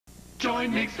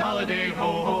Join Nick's holiday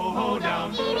ho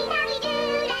down.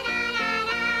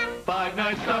 5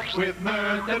 nights stuffed with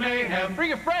mirth and mayhem.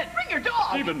 Bring a friend. Bring your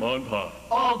dog. Even Mom and Pop.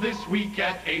 All this week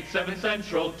at 8, 7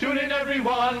 Central. Tune in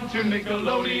everyone to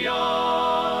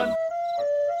Nickelodeon.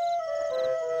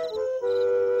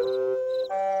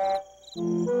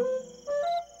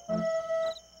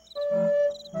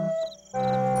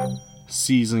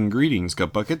 Season greetings,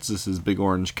 Gut Buckets. This is Big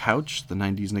Orange Couch, the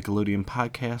 90s Nickelodeon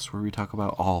podcast where we talk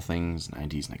about all things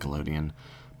 90s Nickelodeon.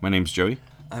 My name's Joey.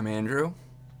 I'm Andrew.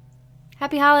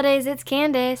 Happy holidays, it's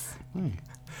Candace. Hey.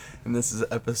 And this is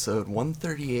episode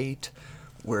 138.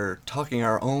 We're talking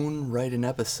our own write-in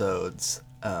episodes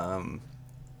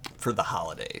for the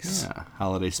holidays. Yeah,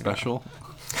 holiday special.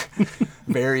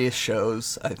 Various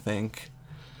shows, I think.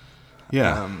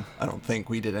 Yeah. I don't think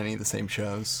we did any of the same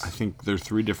shows. I think there are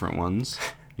 3 different ones.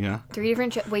 Yeah. 3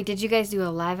 different Wait, did you guys do a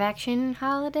live-action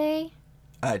holiday?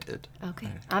 I did.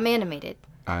 Okay. I'm animated.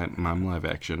 I'm live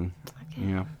action. Okay.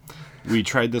 Yeah. We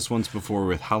tried this once before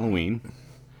with Halloween.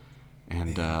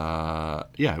 And,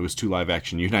 yeah, it was 2 live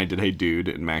action. You and I did Hey Dude,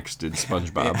 and Max did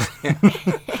SpongeBob.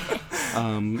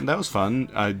 That was fun.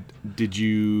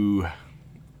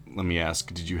 Let me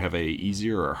ask, did you have a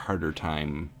easier or harder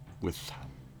time with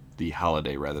the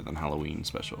holiday rather than Halloween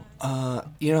special?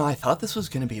 I thought this was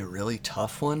going to be a really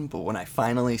tough one, but when I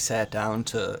finally sat down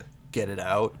to get it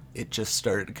out, it just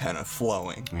started kind of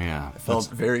flowing. Yeah. I felt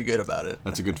very good about it.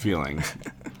 That's a good feeling.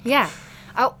 Yeah.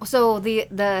 Oh, so the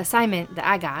assignment that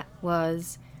I got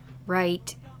was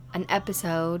write an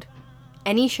episode,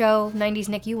 any show 90s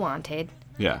Nick you wanted,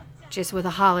 Yeah. just with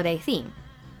a holiday theme.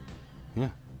 Yeah.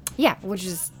 Yeah, which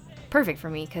is perfect for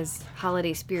me because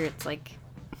holiday spirit's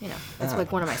that's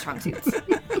like one of my strong suits.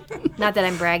 Not that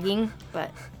I'm bragging, but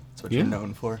That's what you're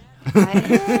known for.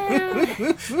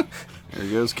 I There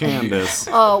goes Candace.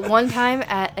 one time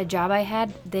at a job I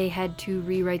had, they had to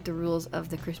rewrite the rules of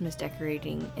the Christmas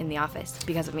decorating in the office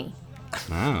because of me.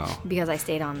 Oh. Because I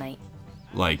stayed all night.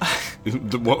 Like,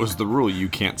 what was the rule? You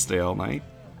can't stay all night?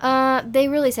 They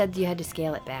really said you had to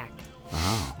scale it back.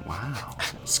 Oh, wow.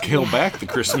 Scale back the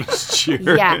Christmas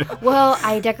cheer. Yeah. Well,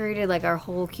 I decorated like our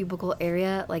whole cubicle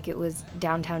area like it was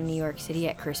downtown New York City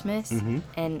at Christmas. Mm-hmm.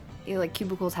 And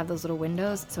cubicles have those little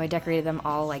windows, so I decorated them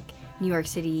all like New York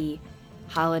City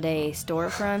holiday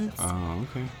storefronts. Oh,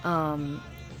 okay.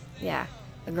 Yeah.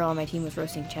 The girl on my team was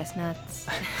roasting chestnuts.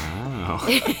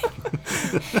 Oh.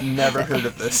 Never heard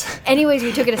of this. Anyways,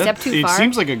 we took it a step too It far.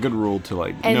 seems like a good rule to,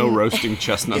 like, And- no roasting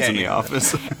chestnuts in the Yeah.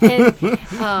 office. And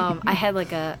I had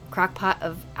like a crock pot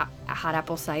of hot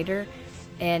apple cider.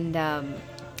 And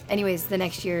anyways, the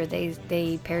next year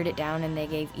they pared it down and they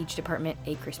gave each department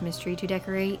a Christmas tree to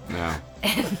decorate Yeah.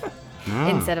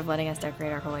 instead of letting us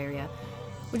decorate our whole area.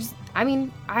 Which is,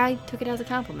 I took it as a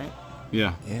compliment.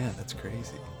 Yeah. Yeah, that's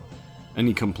crazy.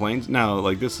 Any complaints? Now,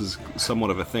 like, this is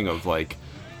somewhat of a thing of, like,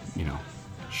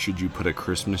 should you put a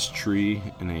Christmas tree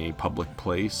in a public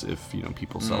place if,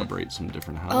 people celebrate some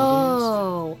different holidays?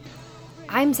 Oh,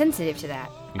 I'm sensitive to that.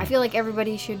 Yeah. I feel like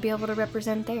everybody should be able to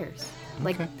represent theirs.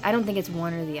 Like, Okay. I don't think it's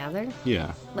one or the other.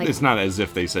 Yeah. Like- It's not as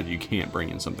if they said you can't bring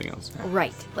in something else.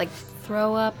 Right. Like,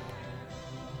 throw up,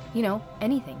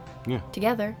 anything. Yeah.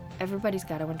 Together. Everybody's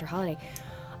got a winter holiday.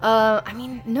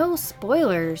 No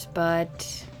spoilers,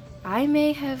 but I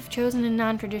may have chosen a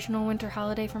non-traditional winter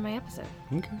holiday for my episode.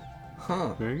 Okay.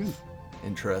 Huh. Very good.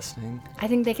 Interesting. I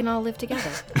think they can all live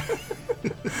together.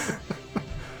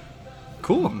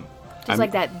 Cool. Just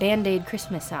like that Band-Aid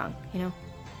Christmas song, No.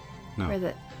 Where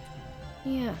the...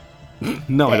 Yeah.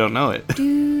 No, I don't know it.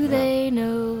 Do they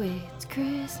know it's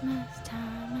Christmas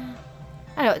time?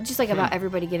 I don't know, just like about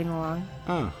everybody getting along.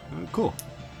 Oh, cool.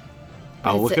 But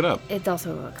I'll it's look it up. It's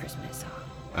also a Christmas song.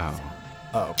 Oh.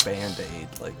 Oh, Band-Aid,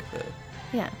 like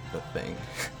Yeah. the thing.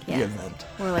 Yeah. The event.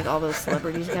 Where like all those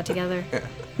celebrities got together.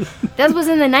 That was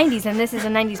in the 90s, and this is a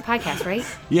 90s podcast, right?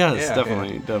 Yes, Yeah,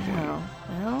 definitely. Oh,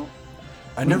 well.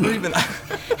 I never even...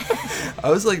 I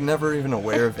was, like, never even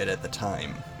aware of it at the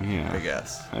time, Yeah. I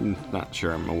guess. I'm not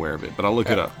sure I'm aware of it, but I'll look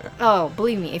it up. Oh,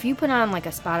 believe me, if you put on like a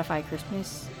Spotify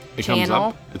Christmas It comes channel,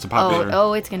 up? It's a popular...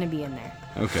 oh, it's gonna be in there.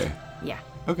 Okay. Yeah,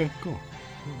 Okay, cool.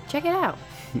 check it out.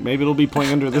 Maybe it'll be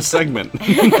playing under this segment.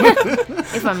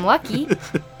 If I'm lucky.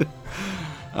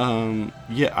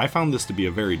 Yeah, I found this to be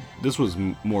this was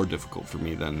more difficult for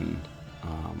me than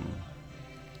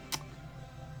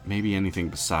maybe anything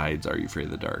besides Are You Afraid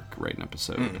of the Dark, writing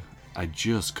episode. I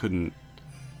just couldn't,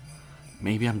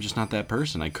 maybe I'm just not that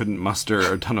person. I couldn't muster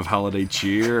a ton of holiday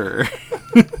cheer.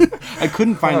 I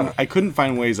couldn't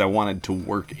find ways I wanted to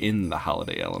work in the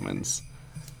holiday elements.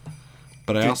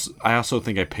 But I also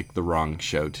think I picked the wrong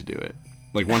show to do it.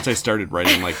 Like once I started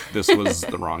writing, I'm like this was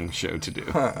the wrong show to do.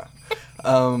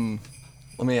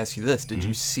 Let me ask you this: did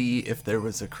you see if there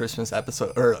was a Christmas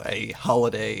episode or a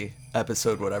holiday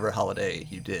episode, whatever holiday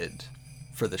you did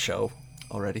for the show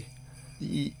already?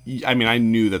 I mean, I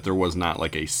knew that there was not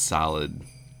like a solid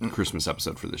Christmas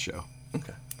episode for the show.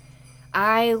 Okay.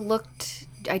 I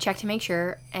checked to make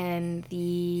sure, and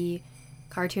the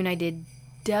cartoon I did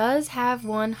does have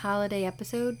one holiday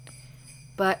episode,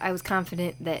 but I was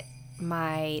confident that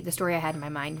the story I had in my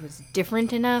mind was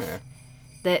different enough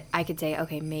that I could say,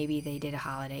 okay, maybe they did a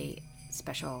holiday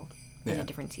special in a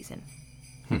different season.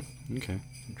 Okay.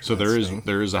 So there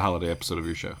is a holiday episode of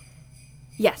your show.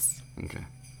 Yes, Okay.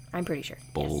 I'm pretty sure.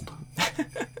 Bold.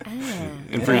 Yes.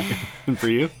 And for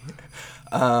you?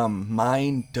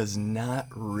 Mine does not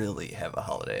really have a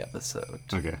holiday episode.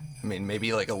 Okay. I mean,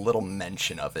 maybe like a little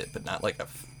mention of it, but not like a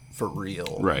for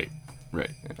real. Right.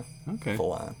 Okay.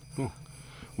 Full on.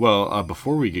 Well,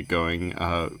 before we get going,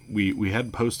 we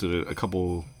had posted a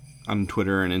couple on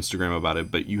Twitter and Instagram about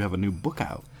it, but you have a new book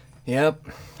out. Yep.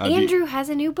 Andrew has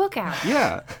a new book out.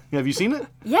 Yeah. Have you seen it?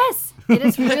 Yes, it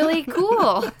is really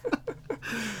cool.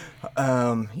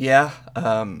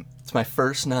 It's my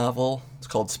first novel. It's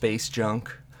called Space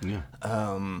Junk. Yeah.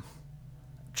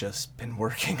 Just been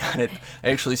working on it. I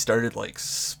actually started like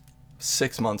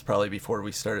 6 months probably before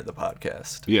we started the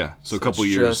podcast. Yeah. So a couple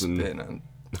it's years just and been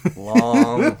a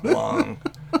long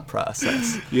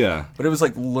process. yeah. But it was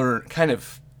like kind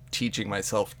of teaching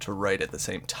myself to write at the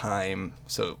same time,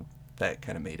 so that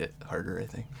kind of made it harder, I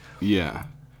think. Yeah.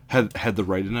 Had the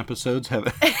write-in episodes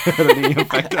had any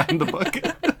effect on the book?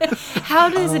 How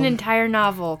does an entire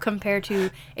novel compare to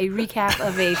a recap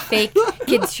of a fake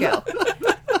kids show?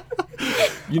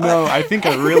 You know, I think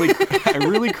I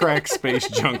really cracked Space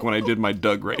Junk when I did my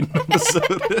Doug writing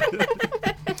episode.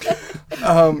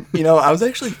 I was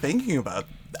actually thinking about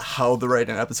how the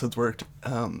write-in episodes worked,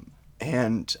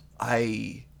 and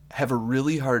I have a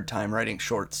really hard time writing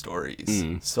short stories.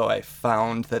 So I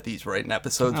found that these write-in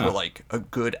episodes were like a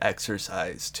good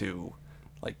exercise to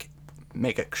like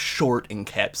make a short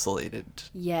encapsulated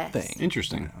Yes. thing.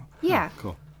 Interesting. Yeah.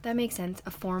 Cool. That makes sense.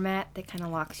 A format that kind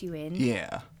of locks you in.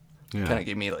 Yeah. Kind of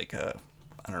gave me like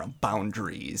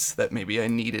boundaries that maybe I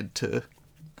needed to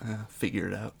figure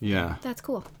it out. Yeah. That's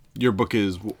cool. Your book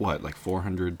is what, like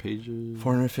 400 pages?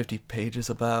 450 pages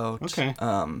about. Okay.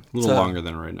 A little longer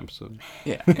than a written episode.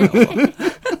 Yeah.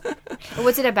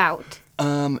 What's it about?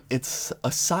 It's a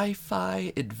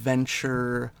sci-fi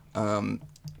adventure.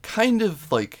 Kind of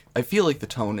like, I feel like the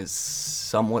tone is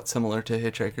somewhat similar to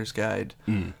Hitchhiker's Guide.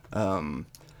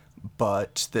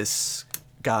 But this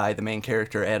guy, the main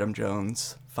character, Adam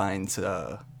Jones, finds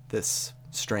this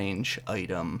strange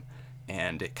item,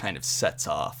 and it kind of sets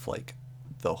off like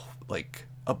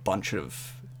a bunch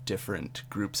of different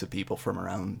groups of people from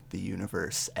around the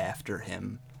universe after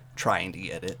him, trying to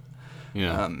get it.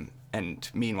 Yeah. And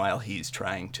meanwhile, he's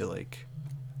trying to like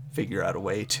figure out a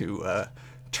way to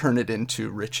turn it into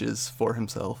riches for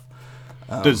himself.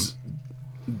 Does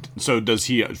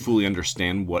he fully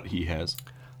understand what he has?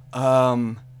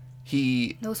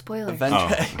 He No spoilers.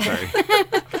 eventually. Oh, sorry.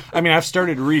 I mean, I've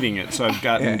started reading it, so I've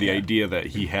gotten the idea that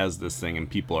he has this thing and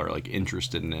people are like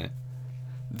interested in it.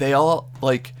 They all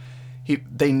like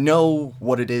they know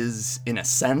what it is in a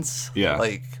sense. Yeah.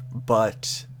 Like,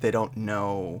 but they don't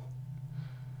know.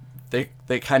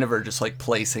 They kind of are just like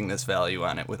placing this value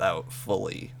on it without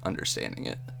fully understanding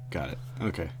it. Got it.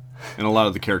 Okay. And a lot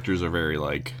of the characters are very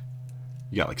like,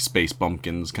 you got like space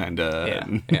bumpkins kind of,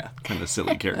 Yeah. kind of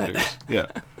silly characters. Yeah.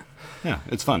 Yeah.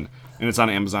 It's fun, and it's on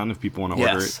Amazon if people want to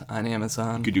order Yes, it. on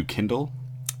Amazon. You could do Kindle.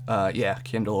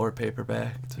 Kindle or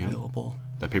paperback. It's available.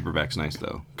 That paperback's nice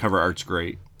though. Cover art's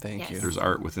great. Thank Yes. you. There's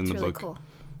art within It's the really book. cool.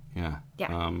 Yeah.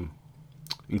 Yeah.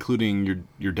 Including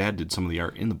your dad did some of the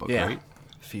art in the book, Yeah. right?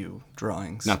 A few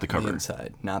drawings. Not the on cover.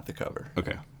 inside, not the cover.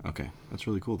 Okay. That's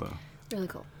really cool though. Really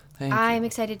cool. Thank I'm you.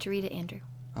 excited to read it, Andrew.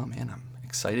 Oh man, I'm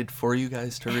excited for you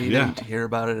guys to read Yeah. it and to hear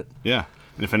about it. Yeah.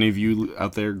 And if any of you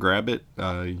out there grab it,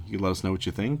 you let us know what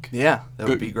you think. Yeah, that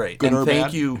would Good- be great. good And or thank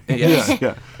bad? you. Yes.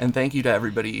 Yeah. And thank you to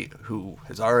everybody who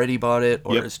has already bought it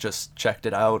or Yep. has just checked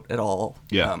it out at all.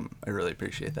 Yeah. I really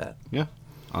appreciate that. Yeah.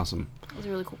 Awesome. It was a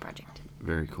really cool project.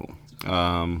 Very cool.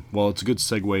 Well, it's a good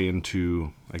segue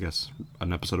into, I guess,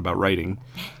 an episode about writing.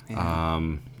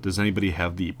 Does anybody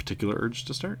have the particular urge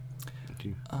to start? Do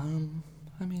you-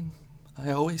 I mean,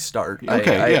 I always start.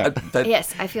 Okay, yeah.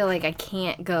 Yes, I feel like I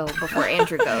can't go before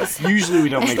Andrew goes. Usually we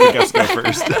don't make the guests go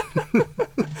first.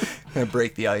 Gonna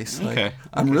break the ice. Okay,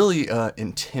 I'm really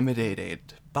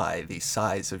intimidated by the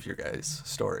size of your guys'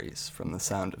 stories from the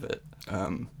sound of it.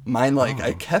 Mine,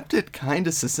 I kept it kind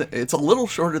of succinct. It's a little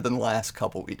shorter than the last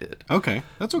couple we did. Okay,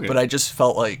 that's okay. But I just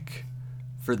felt like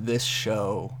for this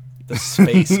show, the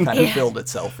space kind of filled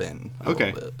itself in a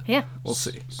little bit. Yeah. We'll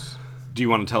see. Do you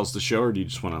want to tell us the show, or do you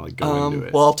just want to go into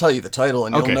it? Well, I'll tell you the title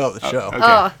and Okay. you'll know the show. Okay.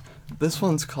 Oh. This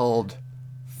one's called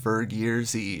Ferg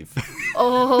Year's Eve.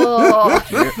 Oh.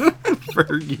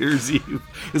 Ferg Year's Eve.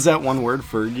 Is that one word,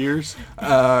 Ferg Years?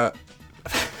 I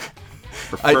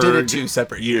did it 2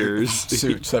 separate years.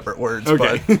 2 separate words,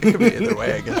 Okay. but it could be either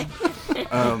way, I guess.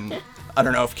 I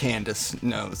don't know if Candace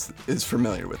is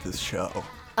familiar with this show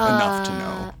enough to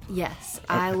know. Yes,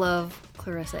 I love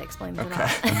Clarissa Explains It All.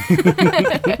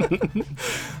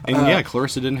 And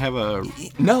Clarissa didn't have a...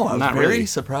 No, I was Not very really.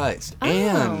 surprised. Oh.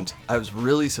 And I was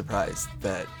really surprised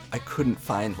that I couldn't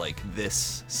find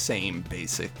this same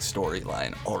basic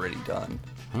storyline already done.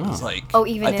 I was like, Oh,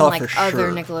 even I in thought for other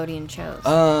sure. Nickelodeon shows.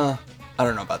 I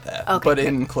don't know about that. Okay. But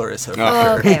in Clarissa, for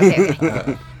Oh, sure.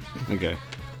 okay. Okay.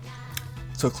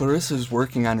 So Clarissa's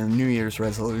working on her New Year's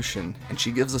resolution, and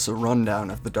she gives us a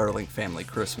rundown of the Darling family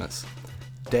Christmas.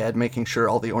 Dad making sure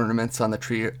all the ornaments on the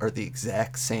tree are the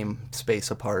exact same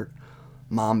space apart.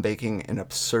 Mom baking an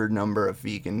absurd number of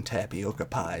vegan tapioca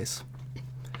pies.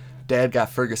 Dad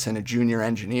got Ferguson a junior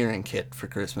engineering kit for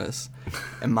Christmas,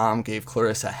 and Mom gave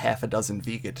Clarissa half a dozen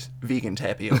vegan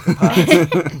tapioca pies.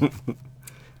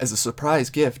 As a surprise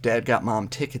gift, Dad got Mom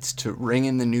tickets to Ring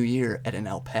in the New Year at an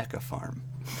alpaca farm.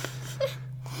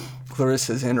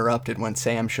 Clarissa's interrupted when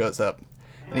Sam shows up,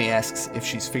 and he asks if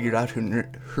she's figured out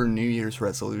her New Year's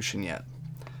resolution yet.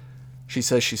 She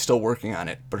says she's still working on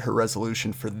it, but her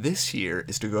resolution for this year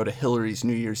is to go to Hillary's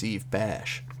New Year's Eve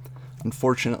bash.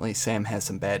 Unfortunately, Sam has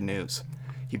some bad news.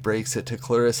 He breaks it to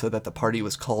Clarissa that the party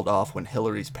was called off when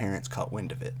Hillary's parents caught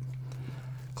wind of it.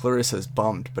 Clarissa's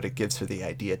bummed, but it gives her the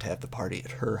idea to have the party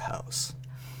at her house.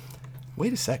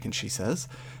 Wait a second, she says.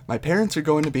 My parents are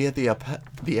going to be at the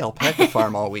alpaca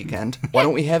farm all weekend. Why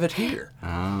don't we have it here?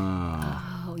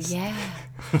 Oh, yeah.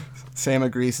 Sam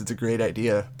agrees it's a great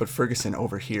idea, but Ferguson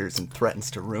overhears and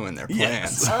threatens to ruin their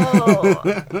plans. Oh.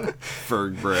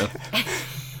 Ferg breath.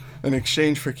 In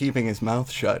exchange for keeping his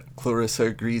mouth shut, Clarissa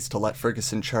agrees to let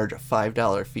Ferguson charge a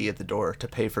 $5 fee at the door to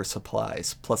pay for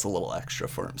supplies, plus a little extra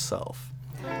for himself.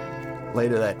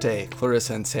 Later that day,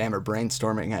 Clarissa and Sam are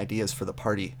brainstorming ideas for the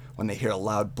party when they hear a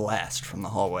loud blast from the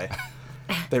hallway.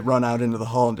 They run out into the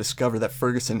hall and discover that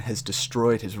Ferguson has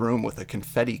destroyed his room with a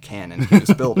confetti cannon he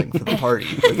was building for the party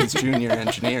with his junior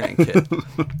engineering kit.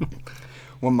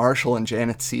 When Marshall and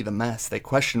Janet see the mess, they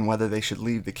question whether they should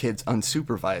leave the kids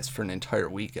unsupervised for an entire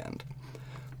weekend.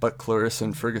 But Clarissa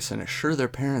and Ferguson assure their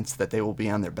parents that they will be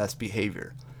on their best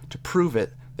behavior. To prove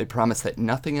it, they promise that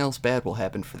nothing else bad will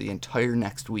happen for the entire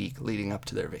next week leading up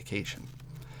to their vacation.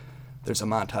 There's a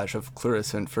montage of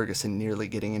Clarissa and Ferguson nearly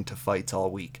getting into fights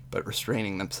all week, but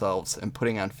restraining themselves and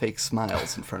putting on fake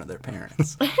smiles in front of their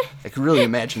parents. I could really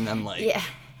imagine them Yeah.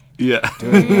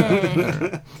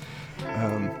 Yeah.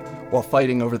 While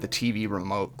fighting over the TV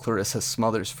remote, Clarissa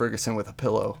smothers Ferguson with a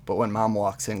pillow, but when Mom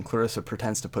walks in, Clarissa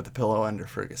pretends to put the pillow under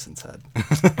Ferguson's head.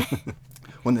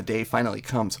 When the day finally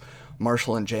comes,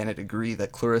 Marshall and Janet agree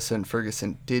that Clarissa and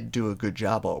Ferguson did do a good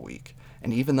job all week,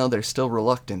 and even though they're still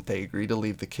reluctant, they agree to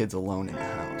leave the kids alone in the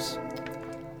house.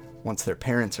 Once their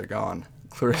parents are gone,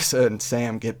 Clarissa and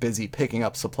Sam get busy picking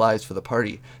up supplies for the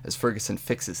party as Ferguson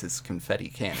fixes his confetti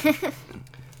cannon.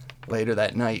 Later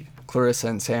that night, Clarissa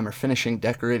and Sam are finishing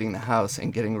decorating the house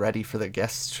and getting ready for the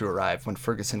guests to arrive when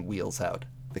Ferguson wheels out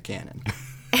the cannon.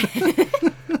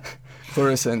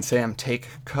 Clarissa and Sam take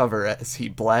cover as he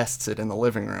blasts it in the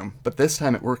living room, but this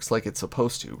time it works like it's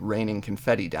supposed to, raining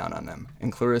confetti down on them,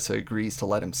 and Clarissa agrees to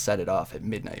let him set it off at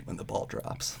midnight when the ball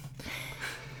drops.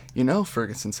 You know,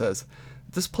 Ferguson says,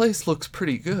 this place looks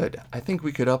pretty good. I think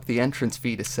we could up the entrance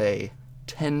fee to, say,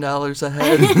 $10 a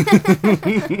head.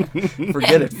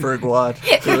 Forget it, Fergwad,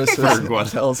 Clarissa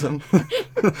tells him.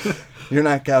 You're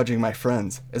not gouging my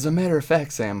friends. As a matter of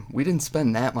fact, Sam, we didn't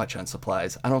spend that much on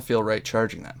supplies. I don't feel right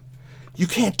charging them. You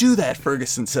can't do that,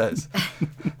 Ferguson says.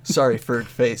 Sorry, Ferg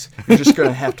Face. You're just going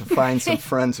to have to find some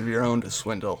friends of your own to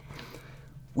swindle.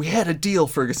 We had a deal,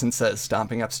 Ferguson says,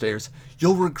 stomping upstairs.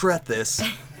 You'll regret this.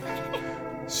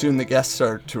 Soon the guests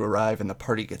start to arrive and the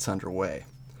party gets underway.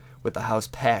 With the house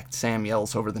packed, Sam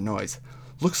yells over the noise.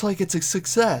 Looks like it's a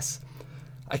success.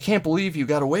 I can't believe you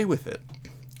got away with it.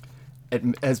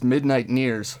 As midnight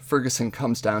nears, Ferguson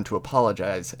comes down to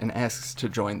apologize and asks to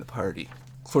join the party.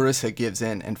 Clarissa gives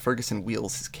in, and Ferguson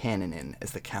wheels his cannon in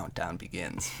as the countdown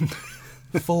begins.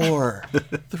 4,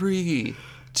 3,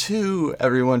 2,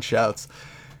 everyone shouts.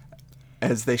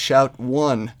 As they shout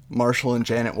one, Marshall and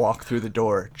Janet walk through the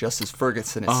door just as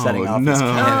Ferguson is setting off no. his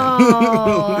cannon.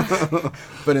 Oh,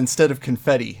 But instead of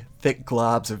confetti, thick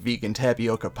globs of vegan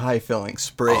tapioca pie filling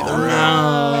spray the room.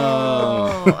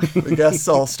 oh. The guests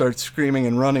all start screaming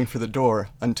and running for the door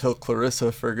until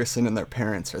Clarissa, Ferguson, and their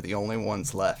parents are the only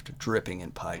ones left, dripping in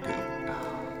pie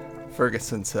goo.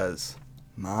 Ferguson says,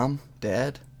 "Mom,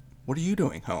 Dad, what are you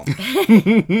doing home?"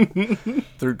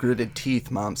 Through gritted teeth,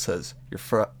 Mom says,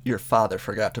 Your father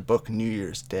forgot to book New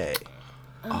Year's Day."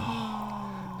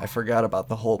 "I forgot about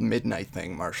the whole midnight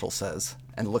thing," Marshall says,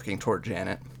 and looking toward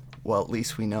Janet, "Well, at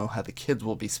least we know how the kids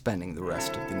will be spending the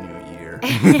rest of the new year."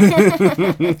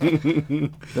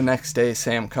 The next day,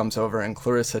 Sam comes over and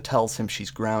Clarissa tells him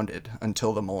she's grounded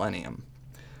until the millennium.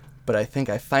 "But I think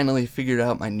I finally figured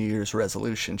out my New Year's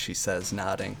resolution," she says,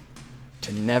 nodding.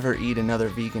 "To never eat another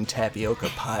vegan tapioca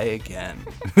pie again."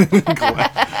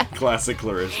 Classic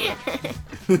Clarissa.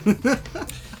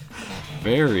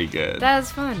 Very good. That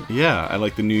was fun. Yeah, I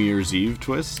like the New Year's Eve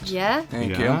twist. Yeah?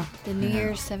 Thank Yeah. you. The New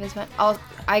Year's stuff is fun.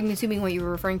 I'm assuming what you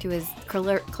were referring to is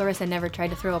Clarissa never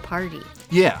tried to throw a party.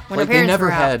 Yeah, When her like they parents never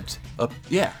were out. had a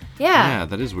Yeah. Yeah,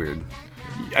 that is weird.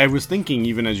 I was thinking,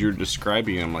 even as you were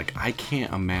describing it, I'm like, I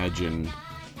can't imagine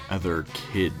other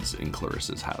kids in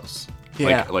Clarissa's house.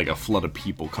 Yeah. Like a flood of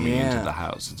people coming into Yeah. the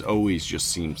house. It always just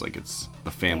seems like it's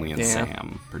the family and Yeah.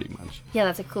 Sam, pretty much. Yeah,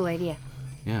 that's a cool idea.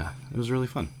 Yeah, it was really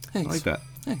fun. Thanks. I like that.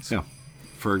 Thanks. Yeah.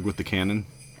 Ferg with the cannon.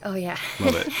 Oh, yeah.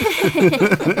 Love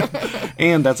it.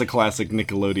 And that's a classic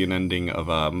Nickelodeon ending of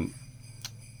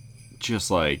just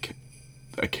like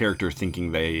a character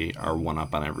thinking they are one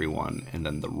up on everyone and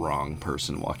then the wrong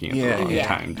person walking at Yeah, the wrong Yeah.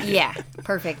 time. Yeah.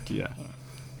 Perfect. Yeah.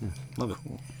 Love it.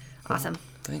 Awesome.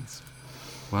 Thanks.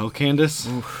 Well, Candace,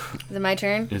 Is it my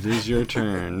turn? it is your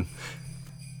turn.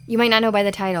 You might not know by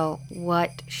the title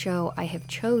what show I have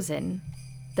chosen.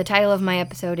 The title of my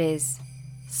episode is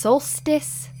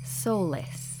Solstice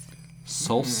Solace.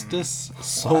 Solstice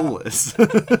Solace.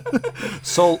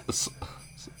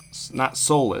 Not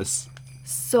Solace.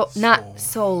 Not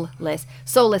soulless.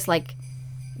 Soulless like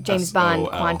James Bond,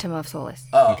 S-O-L. Quantum of Solace.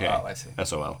 Okay. I see.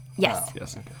 S-O-L. Yes.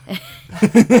 Yes.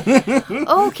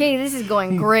 Okay, this is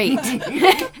going great.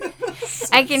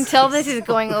 I can tell this is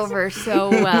going over so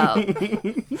well.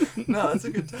 No, that's a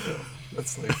good title.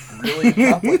 That's like really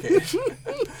complicated.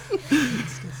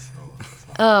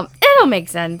 It'll make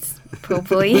sense,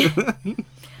 hopefully.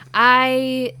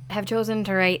 I have chosen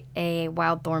to write a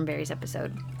Wild Thornberries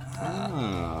episode.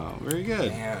 Oh, very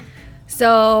good. Man.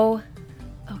 So,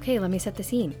 okay, let me set the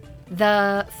scene.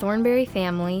 The Thornberry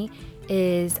family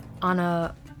is on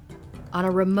a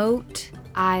remote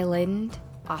island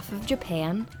off of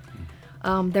Japan.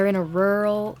 They're in a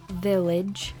rural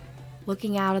village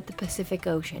looking out at the Pacific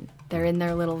Ocean. They're in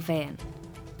their little van.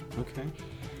 Okay.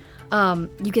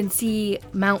 You can see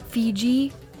Mount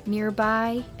Fiji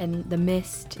nearby, and the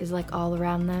mist is like all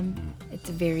around them. It's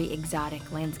a very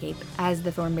exotic landscape, as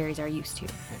the Thornberries are used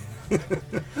to.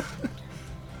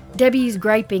 Debbie's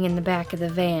griping in the back of the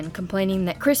van, complaining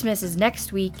that Christmas is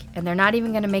next week and they're not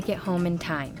even going to make it home in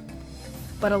time.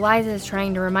 But Eliza is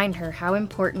trying to remind her how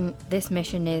important this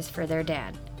mission is for their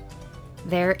dad.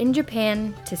 They're in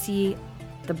Japan to see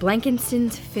the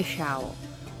Blankenston's fish owl,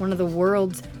 one of the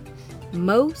world's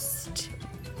most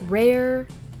rare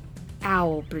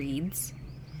owl breeds,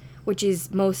 which is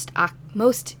most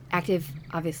active,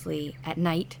 obviously, at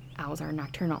night. Owls are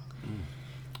nocturnal.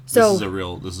 So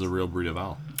This is a real breed of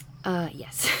owl.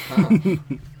 yes,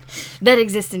 that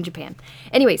exists in Japan.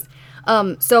 Anyways,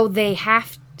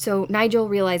 so Nigel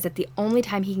realized that the only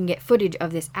time he can get footage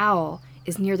of this owl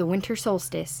is near the winter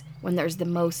solstice when there's the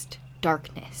most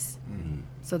darkness.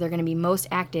 So they're going to be most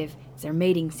active. It's their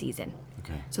mating season.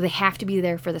 Okay. So they have to be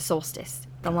there for the solstice,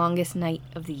 the longest night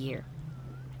of the year.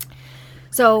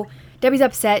 So Debbie's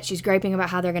upset. She's griping about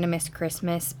how they're going to miss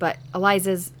Christmas, but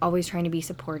Eliza's always trying to be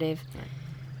supportive.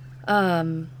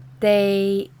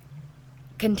 They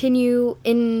continue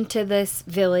into this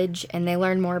village, and they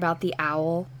learn more about the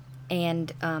owl. And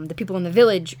the people in the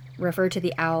village refer to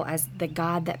the owl as the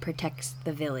god that protects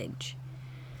the village.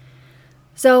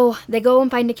 So they go and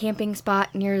find a camping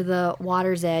spot near the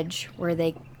water's edge where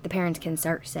the parents can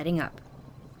start setting up.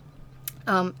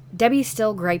 Debbie's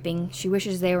still griping. She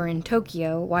wishes they were in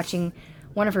Tokyo watching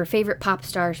one of her favorite pop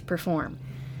stars perform.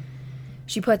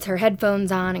 She puts her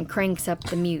headphones on and cranks up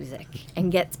the music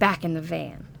and gets back in the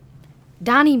van.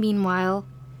 Donnie, meanwhile,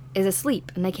 is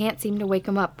asleep, and they can't seem to wake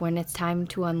him up when it's time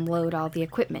to unload all the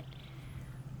equipment.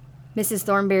 Mrs.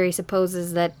 Thornberry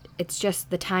supposes that it's just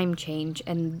the time change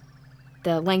and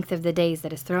the length of the days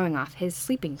that is throwing off his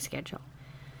sleeping schedule.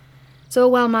 So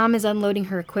while Mom is unloading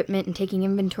her equipment and taking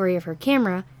inventory of her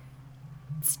camera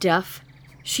stuff,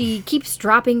 she keeps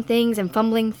dropping things and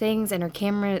fumbling things, and her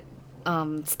camera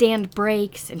stand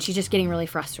breaks, and she's just getting really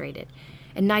frustrated.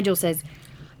 And Nigel says,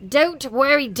 "Don't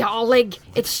worry, darling.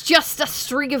 It's just a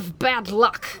string of bad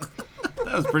luck."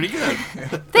 That was pretty good.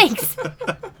 Thanks.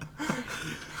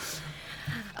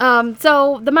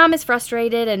 So the mom is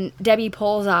frustrated, and Debbie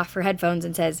pulls off her headphones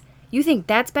and says, "You think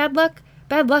that's bad luck?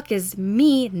 Bad luck is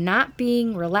me not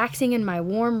being relaxing in my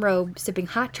warm robe, sipping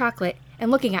hot chocolate, and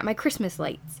looking at my Christmas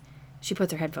lights." She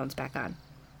puts her headphones back on.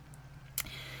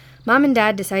 Mom and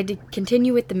Dad decide to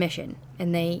continue with the mission,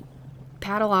 and they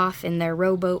paddle off in their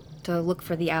rowboat to look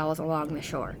for the owls along the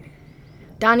shore.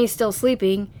 Donnie's still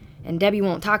sleeping, and Debbie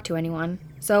won't talk to anyone,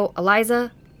 so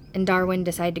Eliza and Darwin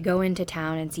decide to go into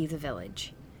town and see the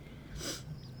village.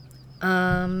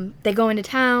 They go into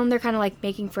town, they're kind of like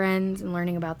making friends and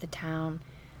learning about the town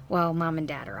while Mom and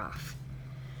Dad are off.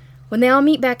 When they all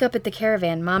meet back up at the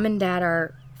caravan, Mom and Dad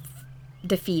are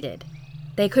defeated.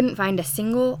 They couldn't find a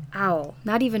single owl,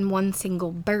 not even one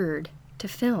single bird, to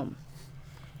film.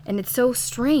 And it's so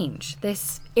strange.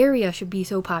 This area should be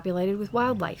so populated with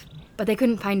wildlife, but they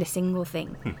couldn't find a single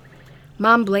thing.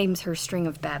 Mom blames her string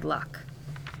of bad luck.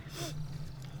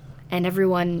 And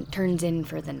everyone turns in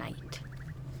for the night.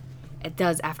 It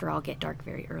does, after all, get dark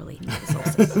very early in the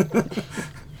solstice.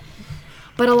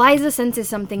 But Eliza senses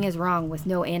something is wrong with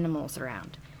no animals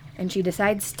around, and she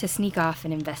decides to sneak off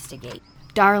and investigate.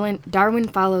 Darwin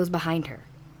follows behind her.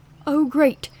 "Oh,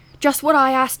 great. Just what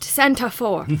I asked Santa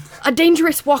for. A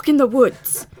dangerous walk in the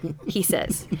woods," he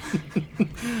says.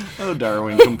 Oh,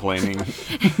 Darwin complaining.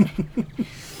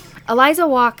 Eliza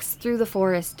walks through the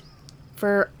forest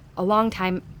for a long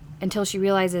time until she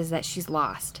realizes that she's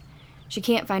lost. She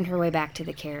can't find her way back to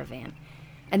the caravan.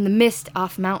 And the mist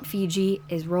off Mount Fiji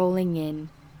is rolling in,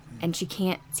 and she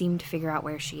can't seem to figure out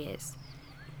where she is.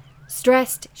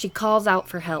 Stressed, she calls out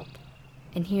for help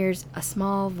and hears a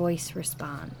small voice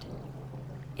respond.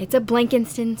 It's a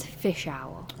Blankenston's fish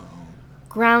owl,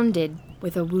 grounded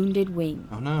with a wounded wing.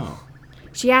 Oh, no.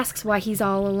 She asks why he's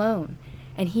all alone,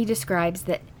 and he describes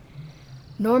that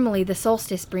normally the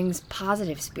solstice brings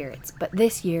positive spirits, but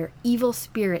this year evil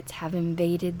spirits have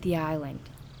invaded the island,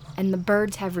 and the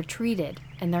birds have retreated,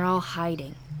 and they're all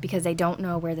hiding because they don't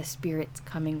know where the spirit's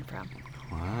coming from.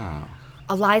 Wow.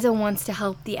 Eliza wants to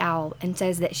help the owl and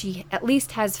says that she at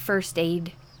least has first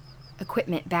aid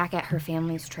equipment back at her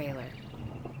family's trailer.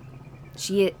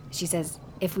 She says,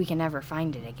 if we can ever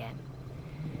find it again.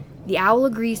 The owl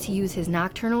agrees to use his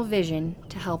nocturnal vision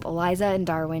to help Eliza and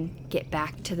Darwin get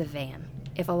back to the van,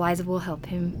 if Eliza will help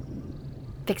him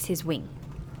fix his wing.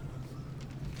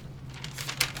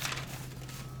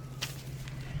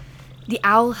 The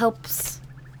owl helps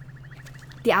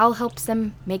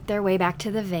them make their way back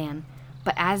to the van,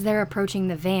 but as they're approaching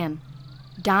the van,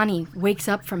 Donnie wakes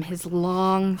up from his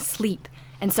long sleep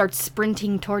and starts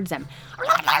sprinting towards them.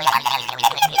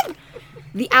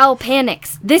 The owl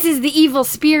panics. This is the evil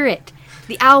spirit.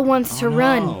 The owl wants to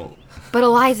run, but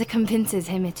Eliza convinces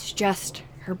him it's just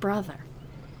her brother.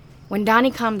 When Donnie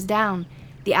calms down,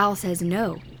 the owl says,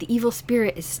 "No, the evil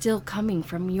spirit is still coming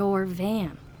from your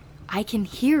van. I can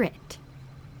hear it."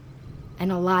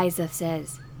 And Eliza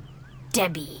says,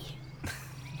 "Debbie."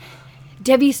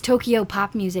 Debbie's Tokyo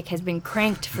pop music has been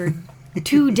cranked for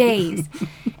 2 days,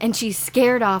 and she's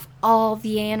scared off all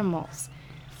the animals.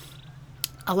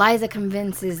 Eliza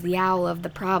convinces the owl of the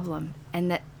problem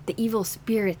and that the evil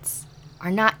spirits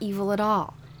are not evil at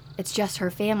all. It's just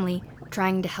her family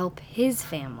trying to help his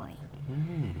family.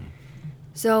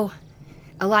 So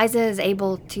Eliza is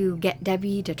able to get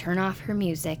Debbie to turn off her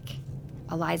music.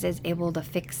 Eliza is able to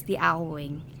fix the owl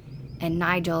wing. And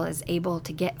Nigel is able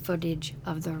to get footage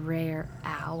of the rare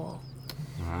owl.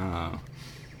 Wow.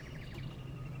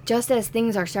 Just as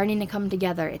things are starting to come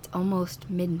together, it's almost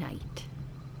midnight.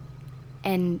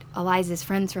 And Eliza's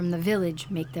friends from the village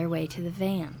make their way to the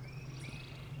van.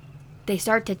 They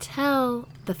start to tell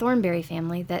the Thornberry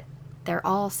family that they're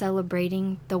all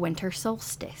celebrating the winter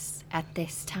solstice at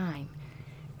this time.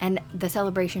 And the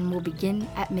celebration will begin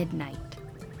at midnight.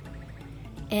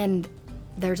 And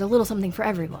there's a little something for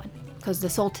everyone. Because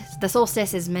the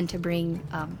solstice is meant to bring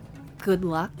good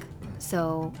luck,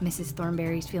 so Mrs.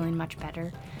 Thornberry's feeling much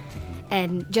better.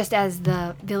 And just as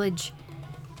the village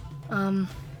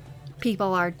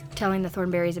people are telling the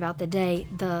Thornberrys about the day,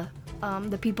 the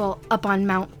people up on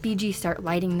Mount Fiji start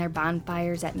lighting their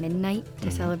bonfires at midnight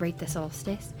to celebrate the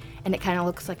solstice, and it kind of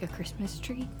looks like a Christmas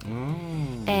tree.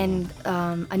 And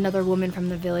another woman from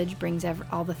the village brings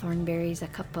all the Thornberrys a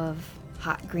cup of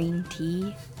hot green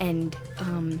tea and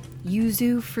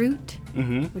yuzu fruit,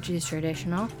 which is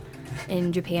traditional.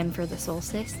 in Japan for the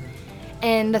solstice.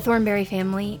 And the Thornberry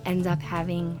family ends up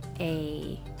having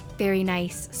a very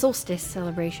nice solstice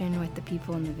celebration with the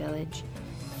people in the village.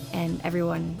 And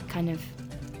everyone kind of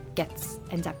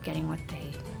ends up getting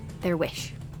their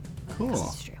wish. Cool. This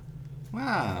is true.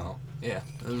 Wow. Yeah,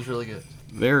 it was really good.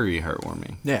 Very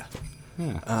heartwarming. Yeah.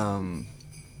 Yeah.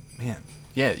 Man.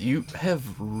 Yeah, you have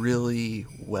really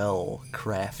well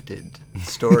crafted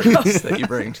stories that you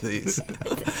bring to these.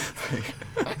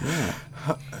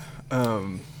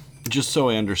 Just so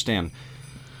I understand,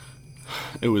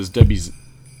 it was Debbie's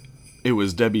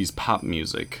pop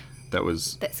music that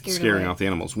was That scared scaring away. off the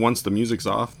animals. Once the music's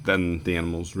off, then the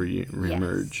animals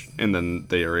reemerge, and then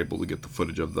they are able to get the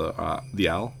footage of the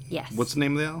owl. Yes. What's the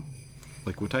name of the owl?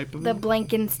 Like what type of The it?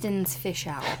 Blankenston's fish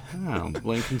owl. Oh,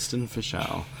 Blankenston fish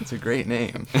owl. It's a great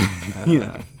name.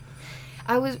 Yeah.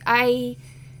 I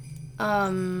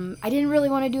didn't really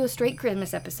want to do a straight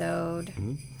Christmas episode,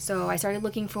 so I started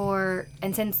looking for,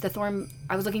 and since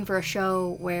I was looking for a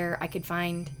show where I could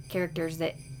find characters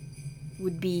that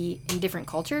would be in different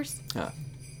cultures. Yeah.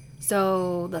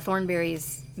 So the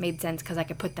Thornberries made sense because I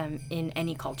could put them in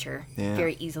any culture Yeah.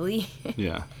 very easily.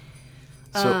 Yeah.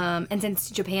 So, And since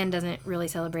Japan doesn't really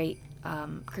celebrate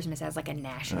Christmas as like a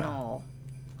national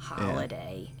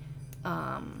holiday,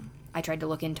 I tried to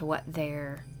look into what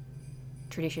their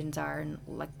traditions are and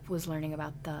was learning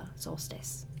about the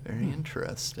solstice. very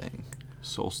interesting.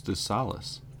 Solstice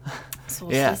Solace.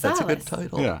 Solstice Yeah, that's a good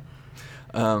Solace. title. Yeah.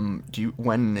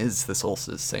 When is the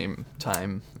solstice? Same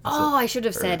time? Is Oh, it- I should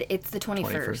have or- said it's the 21st.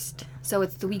 21st. So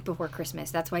it's the week before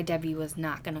Christmas. That's why Debbie was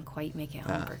not going to quite make it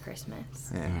home for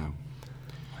Christmas. Yeah. Yeah.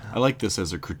 I like this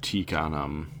as a critique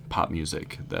on pop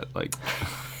music that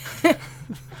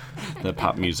that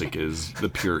pop music is the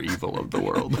pure evil of the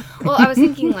world. Well, I was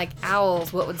thinking like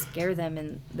owls, what would scare them,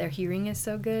 and their hearing is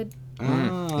so good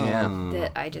Yeah.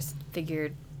 that I just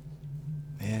figured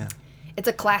Yeah. it's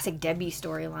a classic Debbie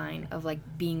storyline of like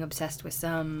being obsessed with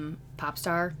some pop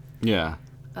star. Yeah.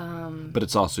 But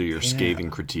it's also your scathing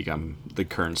critique on the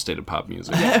current state of pop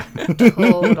music.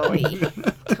 Totally.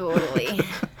 Totally.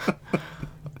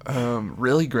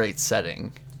 Really great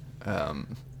setting.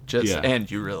 Yeah. And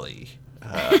you really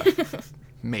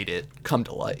made it come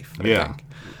to life. I Yeah. think.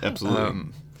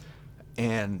 Absolutely.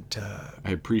 And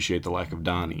I appreciate the lack of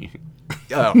Donnie.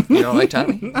 oh, you don't like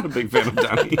Tommy? Not a big fan of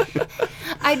Donnie.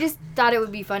 I just thought it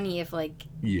would be funny if like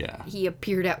Yeah. he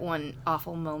appeared at one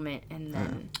awful moment and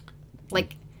then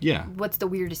like Yeah. what's the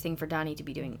weirdest thing for Donnie to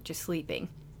be doing? Just sleeping.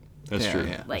 That's Yeah, true.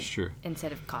 yeah. Like That's true.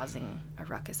 instead of causing a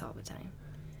ruckus all the time.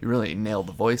 You really nailed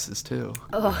the voices too.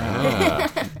 Oh.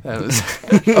 That was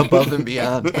above and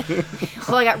beyond.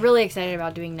 Well, I got really excited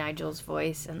about doing Nigel's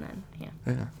voice and then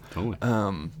Yeah. Totally.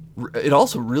 It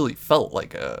also really felt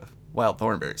like a Wild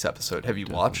Thornberries episode. Have you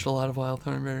watched a lot of Wild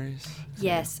Thornberries?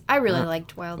 Yes, I really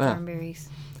liked Wild Yeah. Thornberries.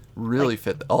 Really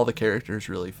fit. All the characters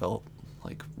really felt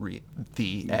like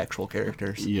the actual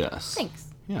characters. Yes. Thanks.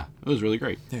 Yeah. It was really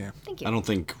great. Yeah. Thank you. I don't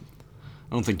think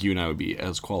you and I would be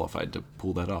as qualified to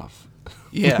pull that off.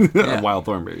 Yeah. yeah. Wild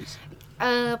Thornberries.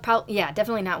 Yeah,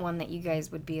 definitely not one that you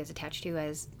guys would be as attached to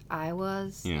as I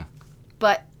was. Yeah.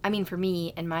 But I mean, for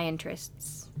me and my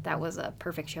interests, that was a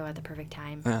perfect show at the perfect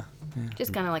time. Yeah.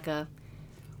 Just kind of like a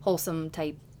wholesome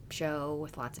type show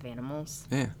with lots of animals.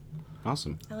 Yeah.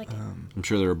 Awesome. I like it. I'm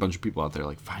sure there are a bunch of people out there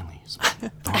like, finally, some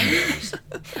Thornberries.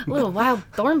 A little Wild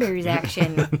Thornberries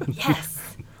action. Yes.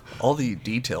 All the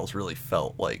details really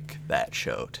felt like that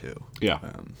show too. Yeah.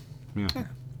 Yeah.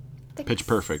 Thanks. Pitch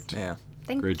perfect. Yeah.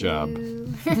 Thank Great job.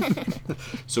 you.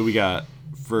 So we got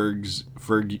Ferg.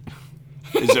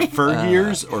 Is it Ferg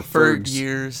years or Ferg Ferg's?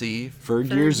 Year's Eve. Ferg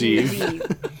Year's Eve.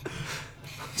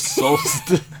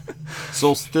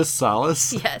 Solstice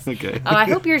Solace. Yes. Okay. Oh, I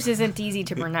hope yours isn't easy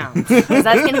to pronounce because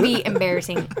that's going to be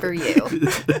embarrassing for you.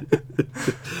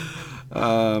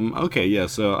 Okay. Yeah.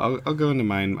 So I'll go into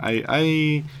mine.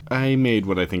 I made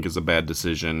what I think is a bad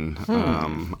decision.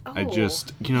 I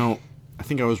just I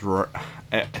think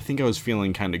I was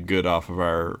feeling kind of good off of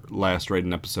our last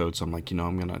writing episode, so I'm like,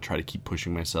 I'm gonna try to keep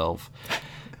pushing myself,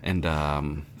 and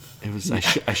it was I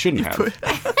shouldn't have.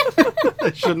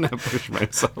 I shouldn't have pushed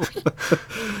myself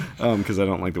because I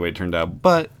don't like the way it turned out.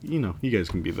 But you guys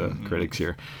can be the critics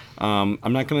here. I'm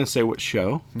not gonna say what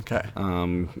show. Okay.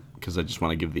 Because I just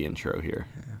want to give the intro here.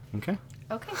 Okay.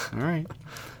 Okay. All right.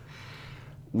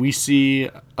 We see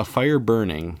a fire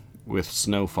burning with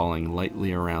snow falling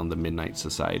lightly around the Midnight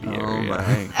Society Oh area.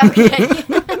 my. Okay.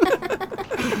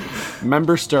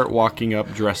 Members start walking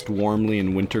up dressed warmly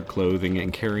in winter clothing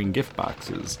and carrying gift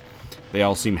boxes. They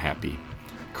all seem happy.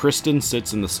 Kristen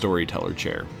sits in the storyteller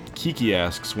chair. Kiki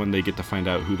asks when they get to find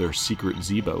out who their secret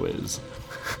Zeebo is.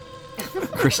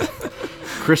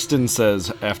 Kristen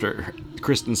says after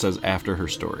her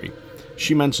story.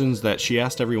 She mentions that she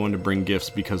asked everyone to bring gifts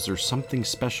because there's something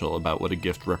special about what a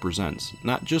gift represents,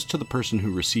 not just to the person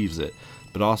who receives it,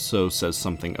 but also says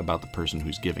something about the person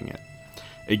who's giving it.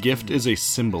 A gift is a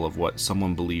symbol of what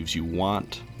someone believes you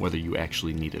want, whether you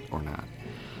actually need it or not.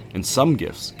 And some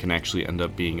gifts can actually end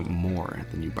up being more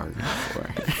than you bargained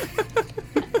for.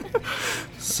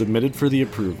 Submitted for the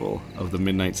approval of the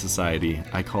Midnight Society,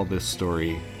 I call this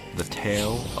story The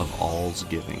Tale of All's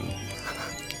Giving.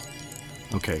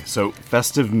 Okay, so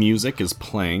festive music is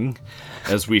playing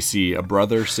as we see a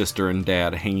brother, sister, and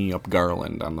dad hanging up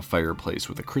garland on the fireplace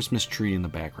with a Christmas tree in the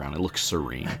background. It looks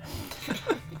serene.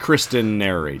 Kristen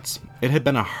narrates, "It had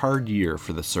been a hard year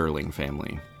for the Serling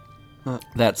family.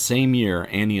 That same year,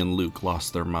 Annie and Luke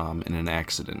lost their mom in an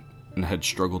accident and had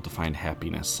struggled to find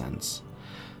happiness since.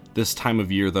 This time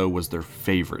of year, though, was their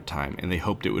favorite time, and they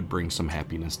hoped it would bring some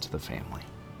happiness to the family.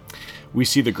 We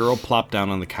see the girl plop down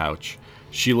on the couch.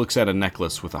 She looks at a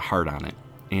necklace with a heart on it.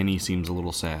 Annie seems a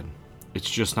little sad.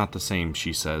 It's just not the same,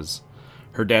 she says.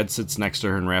 Her dad sits next to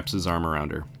her and wraps his arm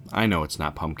around her. I know it's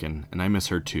not Pumpkin, and I miss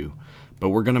her too, but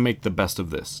we're going to make the best of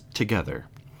this, together.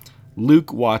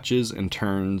 Luke watches and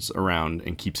turns around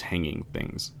and keeps hanging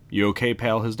things. You okay,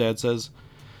 pal? His dad says.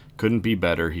 Couldn't be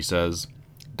better, he says.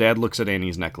 Dad looks at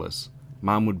Annie's necklace.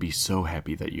 Mom would be so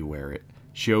happy that you wear it.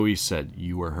 She always said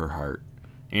you were her heart.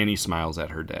 Annie smiles at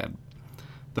her dad.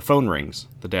 The phone rings.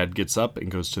 The dad gets up and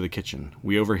goes to the kitchen.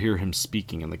 We overhear him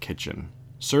speaking in the kitchen.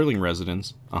 Serling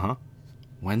residence.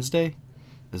 Wednesday?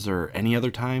 Is there any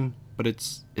other time? But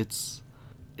it's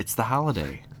the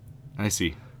holiday. I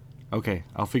see. Okay,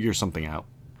 I'll figure something out.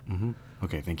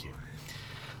 Okay, thank you.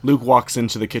 Luke walks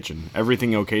into the kitchen.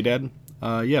 Everything okay, Dad?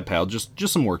 Yeah, pal, just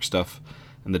some work stuff.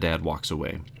 And the dad walks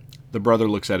away. The brother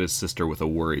looks at his sister with a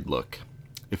worried look.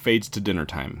 It fades to dinner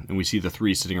time, and we see the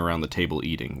three sitting around the table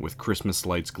eating, with Christmas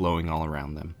lights glowing all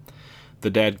around them.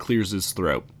 The dad clears his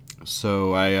throat.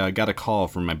 So I got a call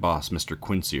from my boss, Mr.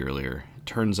 Quincy, earlier. It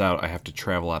turns out I have to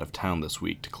travel out of town this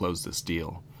week to close this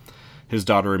deal. His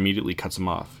daughter immediately cuts him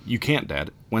off. You can't,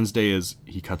 Dad. Wednesday is...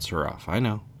 He cuts her off. I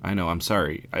know. I'm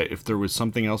sorry. If there was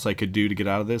something else I could do to get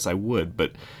out of this, I would.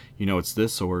 But, it's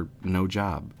this or no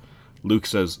job. Luke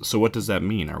says, so what does that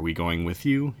mean? Are we going with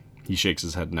you? He shakes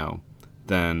his head no.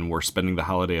 Then we're spending the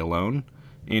holiday alone?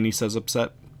 Annie says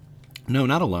upset. No,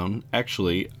 not alone.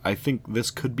 Actually, I think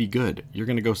this could be good. You're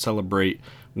going to go celebrate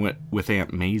with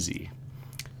Aunt Maisie.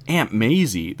 Aunt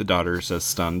Maisie, the daughter says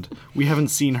stunned. We haven't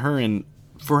seen her in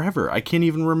forever. I can't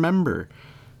even remember.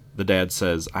 The dad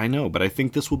says, I know, but I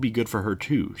think this will be good for her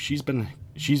too. She's been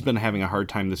having a hard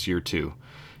time this year too.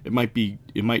 It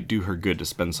might do her good to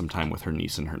spend some time with her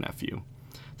niece and her nephew.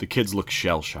 The kids look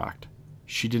shell-shocked.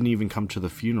 She didn't even come to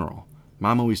the funeral.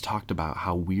 Mom always talked about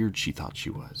how weird she thought she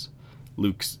was.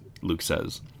 Luke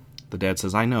says. The dad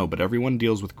says, I know, but everyone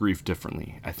deals with grief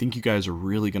differently. I think you guys are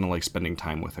really going to like spending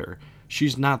time with her.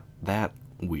 She's not that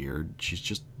weird. She's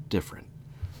just different.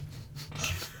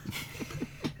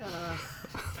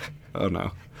 Oh,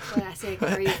 no. Classic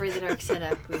Are You for the Dark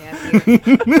setup we have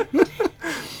here.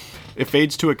 It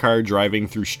fades to a car driving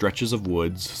through stretches of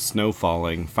woods, snow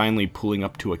falling, finally pulling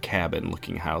up to a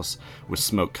cabin-looking house with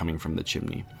smoke coming from the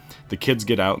chimney. The kids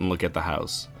get out and look at the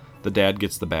house. The dad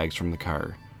gets the bags from the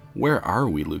car. Where are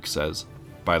we? Luke says.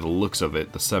 By the looks of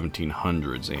it, the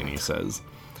 1700s, Annie says.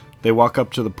 They walk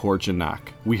up to the porch and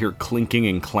knock. We hear clinking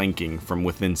and clanking from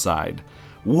within inside.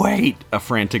 Wait! A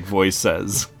frantic voice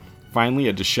says. Finally,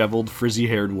 a disheveled,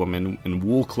 frizzy-haired woman in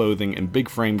wool clothing and big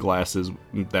frame glasses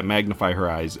that magnify her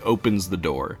eyes opens the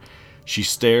door. She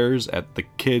stares at the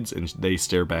kids and they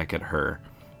stare back at her.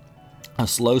 A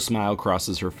slow smile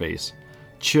crosses her face.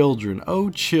 Children, oh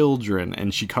children,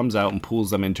 and she comes out and pulls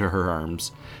them into her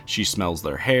arms. She smells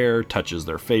their hair, touches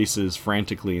their faces,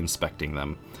 frantically inspecting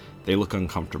them. They look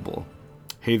uncomfortable.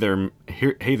 Hey there,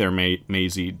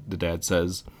 Maisie, the dad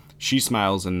says. She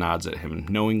smiles and nods at him,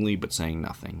 knowingly but saying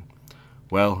nothing.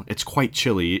 Well, it's quite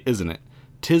chilly, isn't it?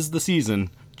 'Tis the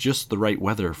season, just the right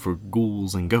weather for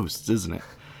ghouls and ghosts, isn't it?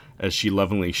 As she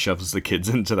lovingly shoves the kids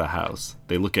into the house.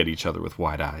 They look at each other with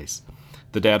wide eyes.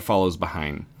 The dad follows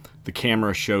behind. The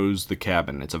camera shows the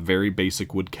cabin. It's a very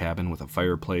basic wood cabin with a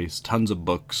fireplace, tons of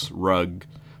books,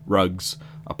 rugs,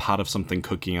 a pot of something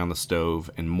cooking on the stove,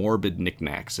 and morbid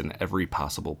knickknacks in every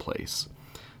possible place.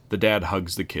 The dad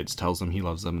hugs the kids, tells them he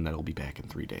loves them, and that he'll be back in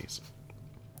 3 days.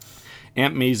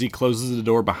 Aunt Maisie closes the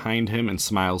door behind him and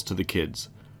smiles to the kids.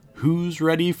 Who's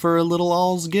ready for a little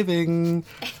Allsgiving?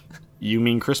 You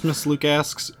mean Christmas? Luke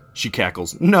asks. She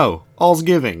cackles. No,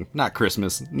 Allsgiving, not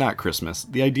Christmas, not Christmas.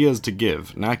 The idea is to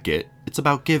give, not get. It's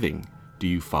about giving. Do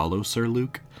you follow, Sir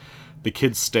Luke? The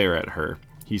kids stare at her.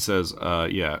 He says,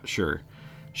 yeah, sure.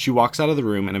 She walks out of the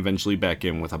room and eventually back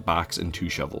in with a box and 2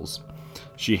 shovels.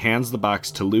 She hands the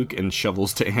box to Luke and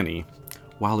shovels to Annie.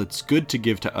 While it's good to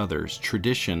give to others,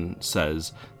 tradition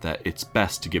says that it's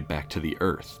best to give back to the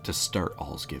earth to start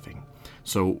all's giving.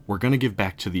 So we're going to give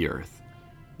back to the earth.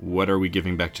 What are we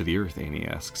giving back to the earth? Annie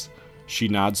asks. She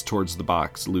nods towards the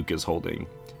box Luke is holding.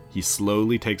 He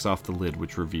slowly takes off the lid,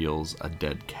 which reveals a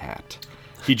dead cat.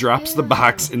 He drops the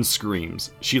box and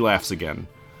screams. She laughs again.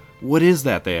 What is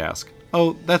that? They ask.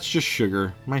 Oh, that's just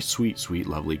Sugar, my sweet, sweet,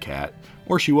 lovely cat.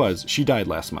 Or she was. She died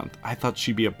last month. I thought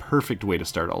she'd be a perfect way to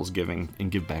start all's giving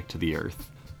and give back to the earth.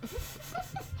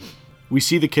 We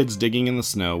see the kids digging in the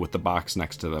snow with the box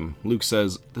next to them. Luke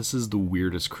says, this is the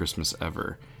weirdest Christmas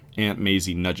ever. Aunt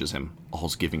Maisie nudges him.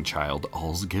 All's giving, child,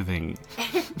 all's giving.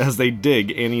 As they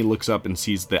dig, Annie looks up and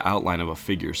sees the outline of a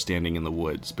figure standing in the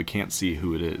woods, but can't see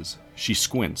who it is. She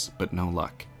squints, but no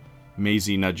luck.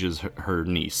 Maisie nudges her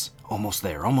niece. Almost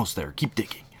there, keep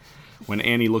digging. When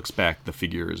Annie looks back, the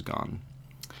figure is gone.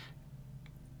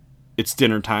 It's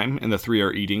dinner time, and the 3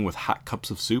 are eating with hot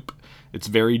cups of soup. It's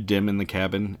very dim in the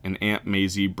cabin, and Aunt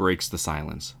Maisie breaks the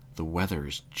silence. The weather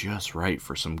is just right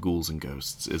for some ghouls and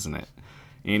ghosts, isn't it?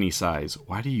 Annie sighs.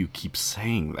 Why do you keep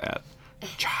saying that?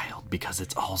 Child, because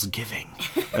it's all's giving,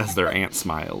 as their aunt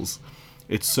smiles.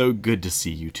 It's so good to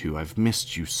see you two. I've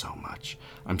missed you so much.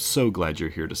 I'm so glad you're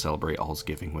here to celebrate all's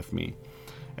giving with me.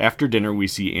 After dinner, we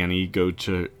see Annie go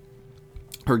to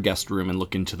her guest room and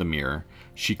look into the mirror.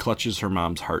 She clutches her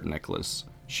mom's heart necklace.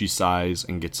 She sighs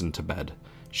and gets into bed.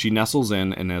 She nestles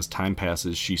in, and as time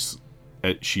passes, she's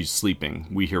sleeping.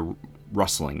 We hear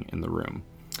rustling in the room.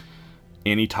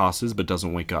 Annie tosses but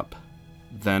doesn't wake up.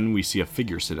 Then we see a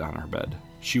figure sit on her bed.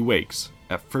 She wakes.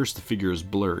 At first the figure is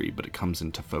blurry, but it comes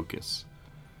into focus.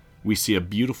 We see a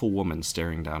beautiful woman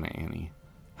staring down at Annie.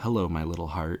 Hello, my little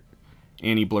heart.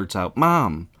 Annie blurts out,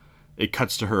 Mom! It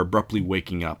cuts to her abruptly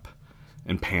waking up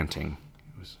and panting.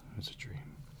 It was a dream.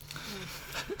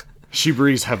 She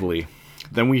breathes heavily.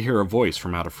 Then we hear a voice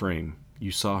from out of frame.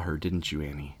 You saw her, didn't you,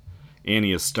 Annie?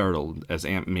 Annie is startled as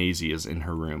Aunt Maisie is in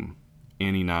her room.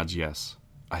 Annie nods yes.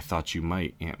 I thought you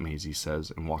might, Aunt Maisie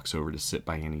says, and walks over to sit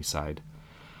by Annie's side.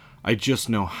 I just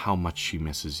know how much she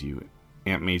misses you.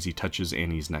 Aunt Maisie touches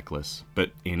Annie's necklace,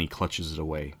 but Annie clutches it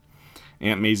away.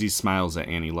 Aunt Maisie smiles at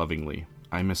Annie lovingly.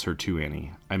 I miss her too,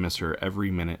 Annie. I miss her every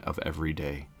minute of every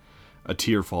day. A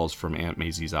tear falls from Aunt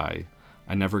Maisie's eye.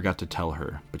 I never got to tell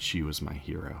her, but she was my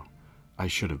hero. I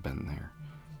should have been there.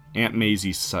 Aunt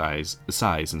Maisie sighs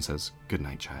and says, Good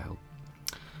night, child.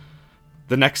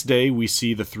 The next day, we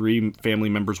see the 3 family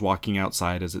members walking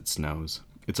outside as it snows.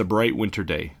 It's a bright winter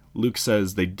day. Luke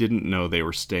says they didn't know they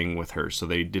were staying with her, so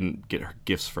they didn't get her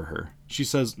gifts for her. She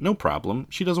says, no problem.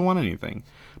 She doesn't want anything.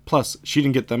 Plus, she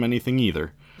didn't get them anything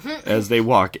either. As they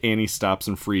walk, Annie stops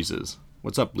and freezes.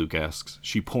 What's up, Luke asks.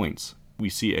 She points. We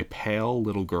see a pale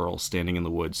little girl standing in the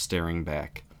woods, staring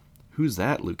back. Who's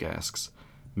that, Luke asks.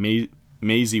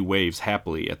 Maisie waves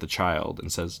happily at the child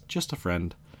and says, just a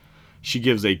friend. She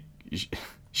gives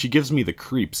me the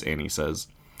creeps, Annie says.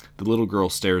 The little girl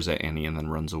stares at Annie and then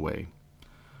runs away.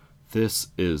 This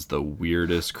is the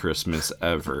weirdest Christmas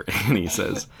ever, Annie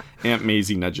says. Aunt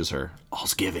Maisie nudges her.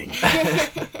 All's giving.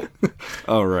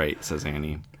 All right, says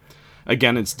Annie.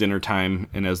 Again, it's dinner time,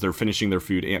 and as they're finishing their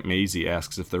food, Aunt Maisie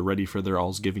asks if they're ready for their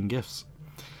all's giving gifts.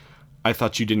 I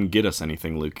thought you didn't get us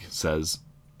anything, Luke says.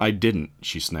 I didn't,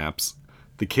 she snaps.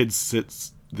 The kid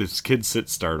sits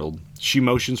startled. She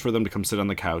motions for them to come sit on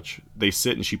the couch. They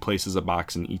sit and she places a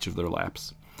box in each of their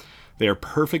laps. They are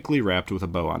perfectly wrapped with a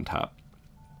bow on top.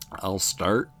 I'll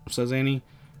start, says Annie.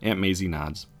 Aunt Maisie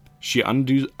nods. She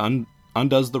undoes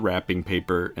the wrapping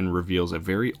paper and reveals a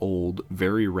very old,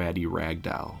 very ratty rag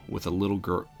doll with a little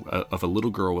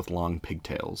girl with long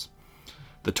pigtails.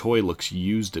 The toy looks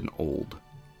used and old.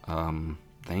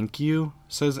 Thank you,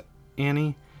 says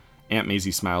Annie. Aunt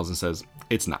Maisie smiles and says,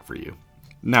 it's not for you.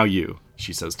 Now you,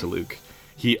 she says to Luke.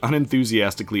 He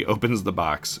unenthusiastically opens the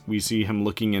box. We see him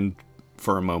looking in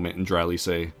for a moment and dryly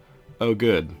say, oh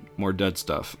good, more dead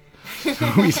stuff.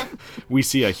 We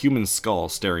see a human skull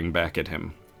staring back at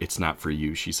him. It's not for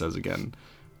you, she says again.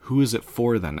 Who is it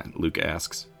for then, Luke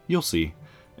asks. You'll see,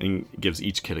 and gives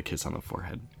each kid a kiss on the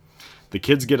forehead. The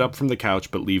kids get up from the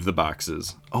couch but leave the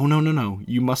boxes. Oh no,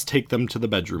 you must take them to the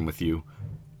bedroom with you.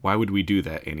 Why would we do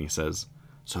that, Annie says.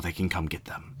 So they can come get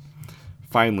them.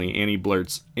 Finally, Annie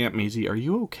blurts, Aunt Maisie, are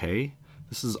you okay?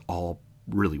 This is all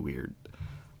really weird.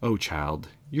 Oh, child,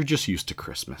 you're just used to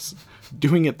Christmas.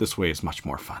 Doing it this way is much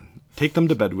more fun. Take them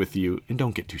to bed with you, and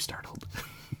don't get too startled.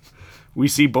 We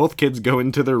see both kids go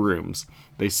into their rooms.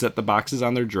 They set the boxes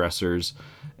on their dressers,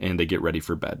 and they get ready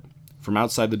for bed. From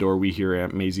outside the door, we hear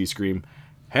Aunt Maisie scream,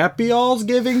 "Happy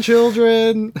Allsgiving,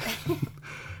 children!"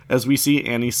 As we see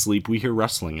Annie sleep, we hear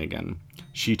rustling again.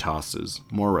 She tosses.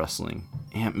 More rustling.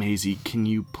 "Aunt Maisie, can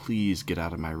you please get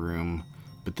out of my room?"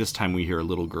 But this time we hear a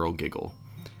little girl giggle.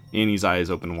 Annie's eyes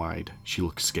open wide. She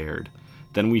looks scared.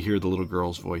 Then we hear the little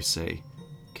girl's voice say,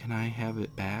 "Can I have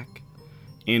it back?"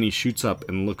 Annie shoots up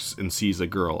and looks and sees a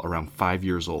girl around 5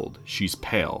 years old. She's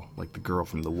pale, like the girl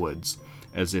from the woods,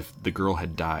 as if the girl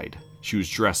had died. She was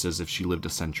dressed as if she lived a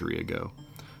century ago.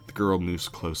 The girl moves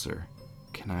closer.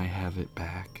 "Can I have it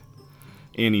back?"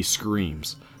 Annie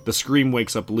screams. The scream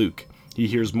wakes up Luke. He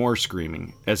hears more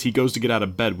screaming. As he goes to get out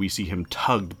of bed, we see him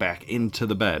tugged back into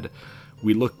the bed.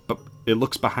 It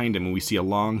looks behind him, and we see a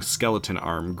long skeleton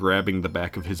arm grabbing the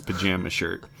back of his pajama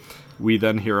shirt. We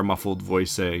then hear a muffled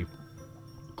voice say,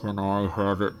 "Can I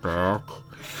have it back?"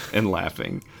 and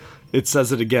laughing. It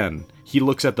says it again. He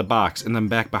looks at the box, and then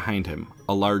back behind him,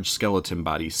 a large skeleton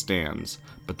body stands,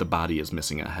 but the body is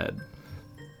missing a head.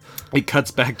 It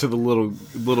cuts back to the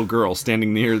little girl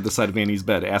standing near the side of Annie's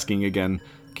bed, asking again,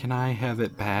 "Can I have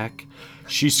it back?"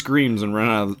 She screams and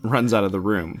runs out of the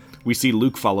room. We see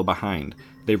Luke follow behind.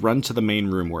 They run to the main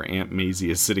room where Aunt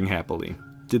Maisie is sitting happily.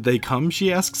 "Did they come?"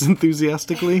 she asks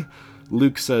enthusiastically.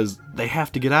 Luke says, "They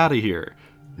have to get out of here."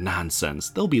 "Nonsense.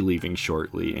 They'll be leaving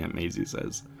shortly," Aunt Maisie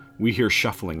says. We hear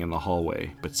shuffling in the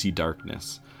hallway, but see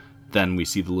darkness. Then we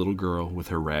see the little girl with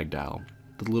her rag doll.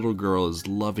 The little girl is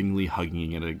lovingly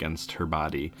hugging it against her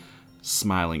body,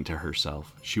 smiling to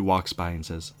herself. She walks by and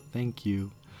says, "Thank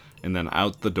you," and then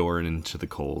out the door and into the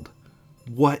cold.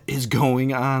 "What is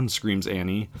going on?" screams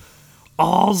Annie.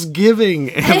 "All's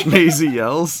giving," Aunt Maisie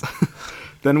yells.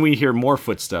 Then we hear more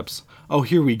footsteps. "Oh,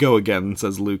 here we go again,"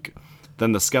 says Luke.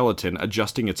 Then the skeleton,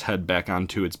 adjusting its head back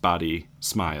onto its body,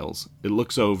 smiles. It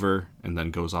looks over and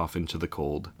then goes off into the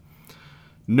cold.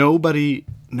 Nobody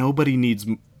needs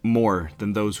more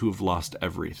than those who have lost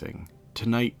everything.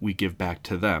 Tonight we give back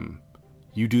to them.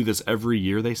 "You do this every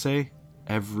year," they say.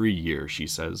 "Every year," she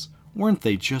says. "Weren't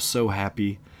they just so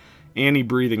happy?" Annie,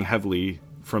 breathing heavily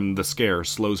from the scare,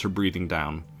 slows her breathing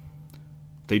down.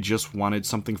 "They just wanted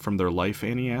something from their life?"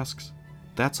 Annie asks.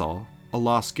 "That's all. A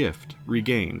lost gift.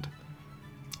 Regained."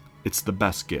 "It's the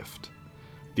best gift.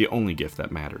 The only gift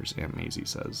that matters," Aunt Maisie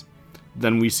says.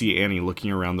 Then we see Annie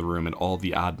looking around the room at all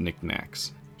the odd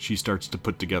knickknacks. She starts to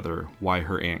put together why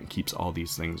her aunt keeps all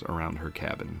these things around her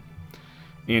cabin.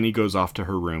 Annie goes off to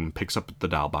her room, picks up the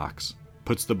doll box,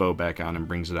 puts the bow back on, and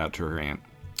brings it out to her aunt.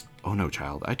 "Oh no,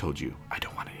 child, I told you, I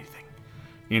don't want anything."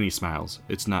 Annie smiles.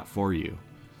 "It's not for you."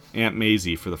 Aunt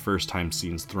Maisie, for the first time,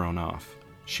 seems thrown off.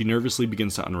 She nervously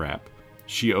begins to unwrap.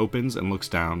 She opens and looks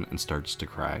down and starts to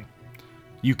cry.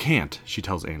 "You can't," she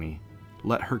tells Annie.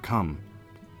 "Let her come.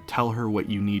 Tell her what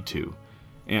you need to."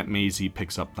 Aunt Maisie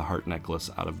picks up the heart necklace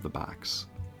out of the box.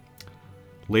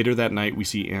 Later that night, we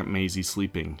see Aunt Maisie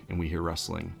sleeping, and we hear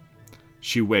rustling.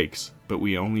 She wakes, but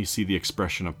we only see the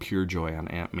expression of pure joy on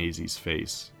Aunt Maisie's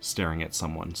face, staring at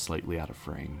someone slightly out of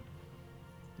frame.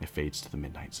 It fades to the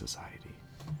Midnight Society.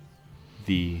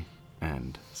 "The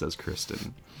end," says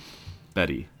Kristen.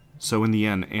 Betty: "So in the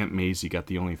end, Aunt Maisie got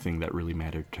the only thing that really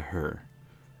mattered to her."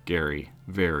 Gary: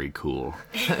 "Very cool."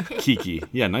 Kiki: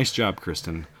 "Yeah, nice job,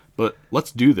 Kristen. But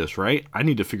let's do this, right? I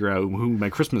need to figure out who my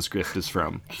Christmas gift is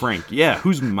from." Frank: "Yeah,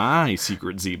 who's my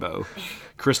secret Zebo?"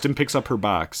 Kristen picks up her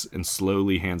box and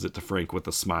slowly hands it to Frank with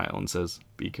a smile and says,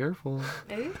 "Be careful."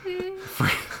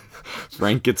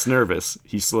 Frank gets nervous.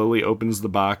 He slowly opens the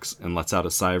box and lets out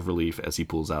a sigh of relief as he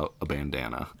pulls out a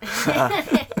bandana.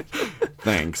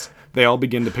 Thanks. They all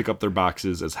begin to pick up their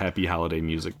boxes as happy holiday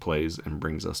music plays and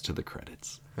brings us to the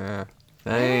credits.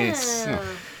 Nice. Oh.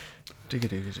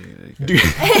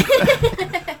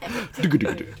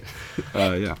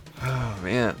 Yeah. Oh,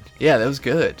 man. Yeah, that was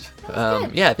good.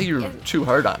 Yeah, I think you were too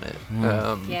hard on it.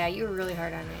 Yeah, you were really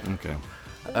hard on it. Okay.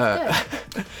 That was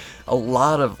good. A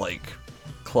lot of, like,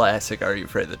 classic Are You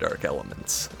Afraid of the Dark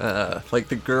elements. Like,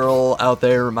 the girl out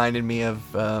there reminded me of,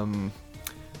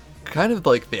 kind of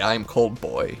like the I'm Cold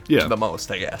boy. Yeah. The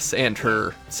most, I guess. And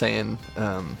her saying,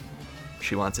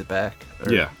 she wants it back.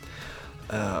 Or, Yeah.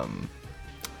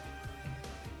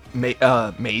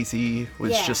 Maisie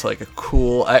was Yeah. just like a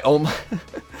cool. At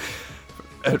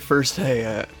first,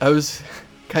 I was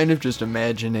kind of just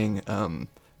imagining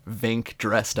Vink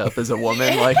dressed up as a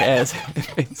woman, like as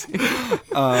Maisie.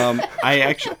 I'm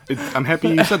happy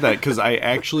you said that because I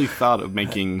actually thought of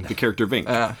making the character Vink,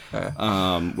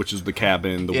 which is the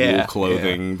cabin, the wool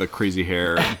clothing, the crazy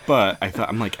hair. But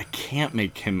I'm like, I can't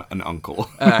make him an uncle.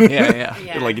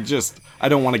 Yeah. Like it just, I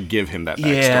don't want to give him that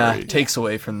backstory. Yeah, it takes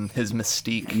away from his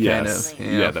mystique, Yes. kind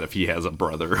of. Yeah, that if he has a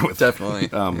brother with Definitely.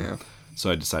 So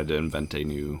I decided to invent a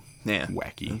new Yeah.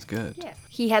 wacky. That's good. Yeah.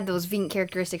 He had those Vink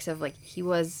characteristics of, like, he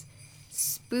was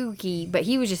spooky, but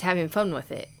he was just having fun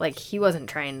with it. Like, he wasn't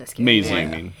trying to scare Maisie,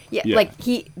 anyone. I mean. Yeah, like,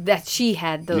 she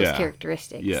had those Yeah.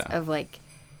 characteristics Yeah. of, like,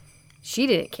 she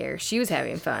didn't care. She was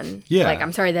having fun. Yeah. Like,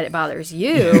 I'm sorry that it bothers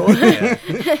you.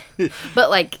 But,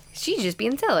 like, she's just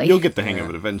being silly. You'll get the hang of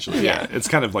it eventually. Yeah. Yeah. It's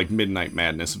kind of like Midnight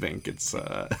Madness Vink. It's,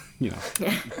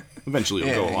 eventually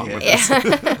you'll go along with Yeah.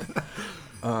 this.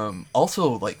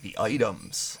 Also, like, the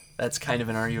items. That's kind of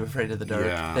an Are You Afraid of the Dark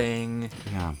Yeah. thing.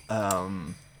 Yeah.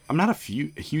 I'm not a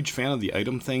huge fan of the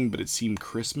item thing, but it seemed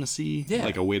Christmassy. Yeah.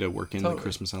 Like a way to work in Totally. the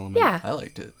Christmas element. Yeah. I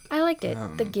liked it. I liked it.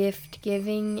 The gift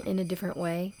giving in a different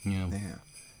way. Yeah. Yeah.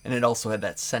 And it also had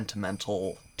that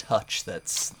sentimental touch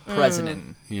that's present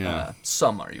in Yeah.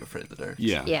 some Are You Afraid of the Dark.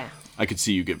 Yeah. Yeah. I could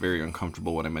see you get very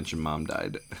uncomfortable when I mentioned Mom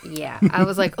died. Yeah. I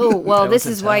was like, oh, well, That this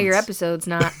was is why your intense. episode's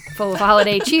not full of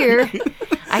holiday cheer.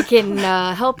 I can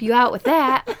help you out with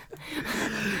that.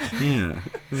 Yeah.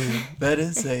 That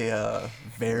is a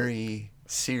very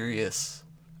serious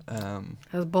That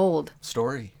was bold.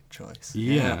 story choice.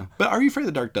 Yeah. But Are You Afraid of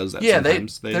the Dark does that Yeah,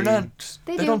 sometimes. they're not.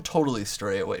 They They do. don't totally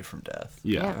stray away from death.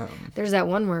 Yeah. Yeah. There's that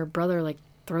one where a brother, like,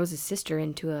 throws his sister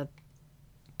into a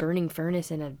burning furnace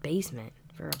in a basement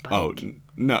for a bike. Oh,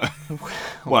 no.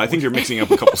 Well, I think you're mixing up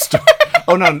a couple stories.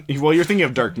 Oh, no. Well, you're thinking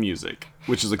of Dark Music,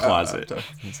 which is a closet.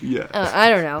 Yeah. I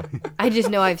don't know. I just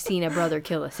know I've seen a brother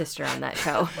kill a sister on that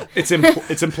show. It's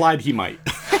implied he might.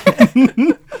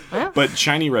 Well. But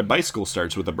Shiny Red Bicycle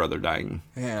starts with a brother dying,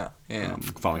 Yeah, yeah.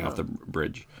 falling off the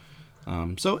bridge.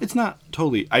 So it's not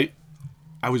totally.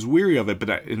 I was weary of it, but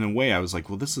in a way, I was like,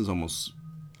 well, this is almost.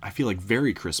 I feel like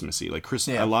very Christmassy. Like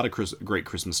Yeah. a lot of great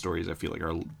Christmas stories. I feel like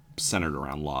are centered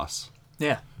around loss.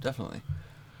 Yeah, definitely.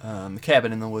 The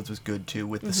Cabin in the Woods was good too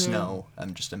with the snow.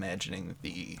 I'm just imagining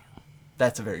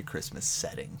that's a very Christmas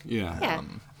setting. Yeah. Yeah.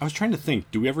 I was trying to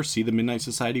think. Do we ever see the Midnight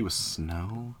Society with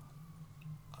snow?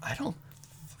 I don't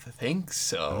think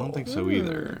so. I don't think so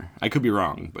either. I could be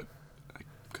wrong, but I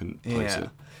couldn't place Yeah.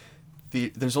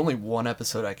 it. There's only one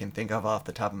episode I can think of off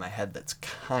the top of my head that's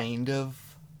kind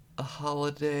of a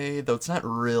holiday, though it's not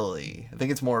really. I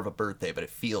think it's more of a birthday, but it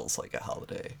feels like a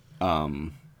holiday.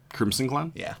 Crimson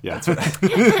Clown? Yeah, Yeah. that's what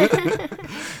I.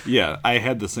 Yeah, I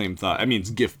had the same thought. I mean, it's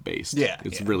gift based. Yeah,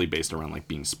 It's yeah. really based around like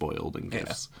being spoiled and Yeah.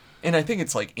 gifts. And I think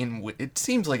it's like it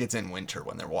seems like it's in winter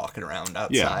when they're walking around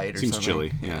outside Yeah. or Seems something.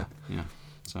 chilly. Yeah. Yeah.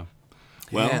 So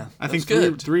well, Yeah, I think that's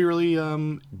good. three really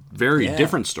very Yeah.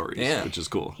 different stories, Yeah. which is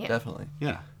cool. Yeah. Definitely.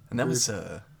 Yeah. And that was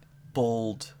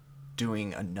bold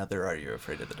doing another Are You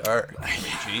Afraid of the Dark?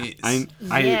 Jeez.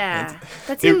 Yeah.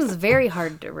 That seems very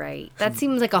hard to write. That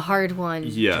seems like a hard one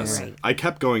Yes, to write. I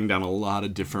kept going down a lot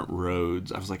of different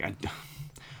roads. I was like,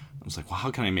 well,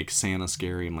 how can I make Santa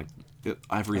scary? I'm like,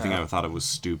 everything I thought it was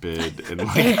stupid, and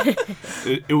like,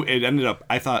 it ended up.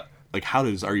 I thought, like, how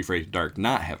does Are You Afraid of the Dark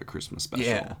not have a Christmas special?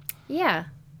 Yeah. Yeah.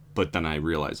 But then I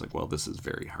realized, like, well, this is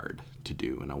very hard to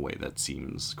do in a way that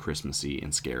seems Christmassy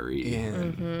and scary.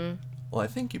 Yeah. Well, I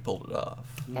think you pulled it off.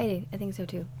 I think so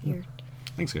too. You're...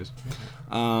 Thanks, guys.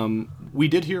 We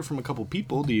did hear from a couple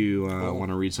people. Do you want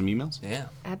to read some emails? Yeah.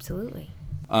 Absolutely.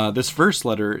 This first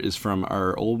letter is from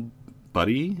our old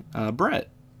buddy, Brett,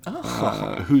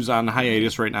 who's on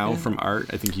hiatus right now from art.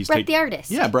 I think he's Brett the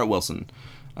artist. Yeah, Brett Wilson.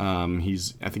 I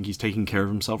think he's taking care of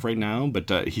himself right now,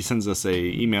 but he sends us a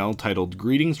email titled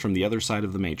 "Greetings from the Other Side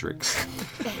of the Matrix."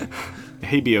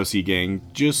 Hey, BOC gang,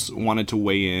 just wanted to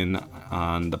weigh in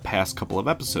on the past couple of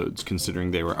episodes,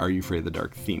 considering they were Are You Afraid of the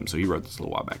Dark theme. So he wrote this a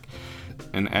little while back.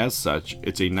 And as such,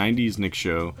 it's a 90s Nick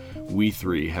show we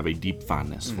three have a deep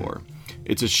fondness for.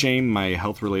 It's a shame my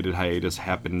health-related hiatus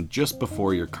happened just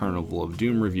before your Carnival of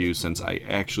Doom review, since I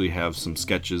actually have some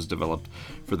sketches developed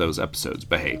for those episodes.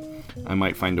 But hey, I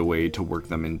might find a way to work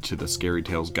them into the Scary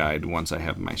Tales guide once I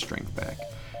have my strength back.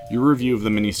 Your review of the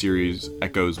miniseries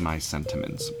echoes my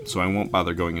sentiments, so I won't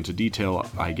bother going into detail.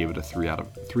 I gave it a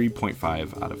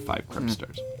 3.5 out of 5 Krebs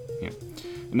stars. Yeah.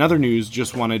 In other news,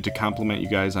 just wanted to compliment you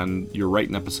guys on your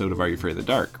writing episode of Are You Afraid of the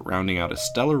Dark, rounding out a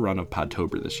stellar run of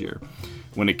Podtober this year.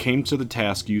 When it came to the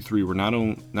task, you three were not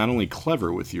only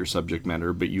clever with your subject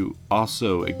matter, but you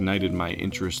also ignited my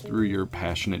interest through your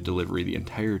passionate delivery the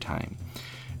entire time.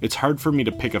 It's hard for me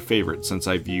to pick a favorite since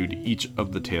I viewed each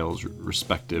of the tales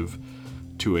respective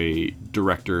to a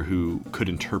director who could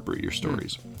interpret your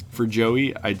stories. For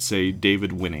Joey, I'd say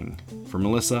David Winning. For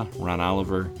Melissa, Ron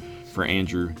Oliver. For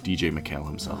Andrew, DJ McHale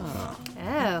himself.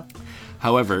 Oh.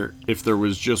 However, if there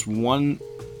was just one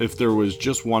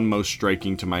most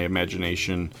striking to my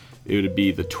imagination, It would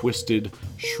be the twisted,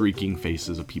 shrieking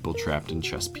faces of people trapped in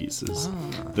chess pieces.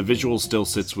 The visual still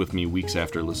sits with me weeks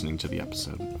after listening to the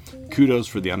episode. Kudos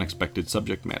for the unexpected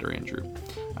subject matter, Andrew.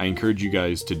 I encourage you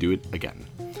guys to do it again.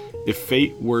 If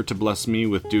fate were to bless me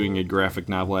with doing a graphic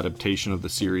novel adaptation of the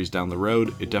series down the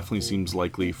road, it definitely seems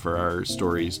likely for our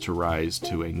stories to rise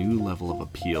to a new level of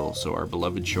appeal so our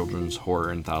beloved children's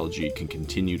horror anthology can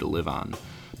continue to live on.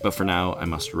 But for now, I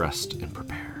must rest and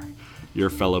prepare.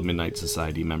 Your fellow Midnight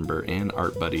Society member and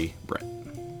art buddy, Brett.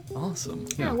 Awesome.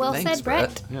 Yeah, well Thanks, said,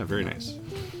 Brett. Yeah, very nice.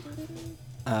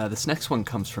 This next one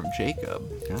comes from Jacob.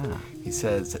 Ah. He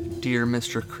says, Dear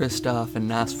Mr. Kristoff and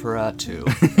Nosferatu,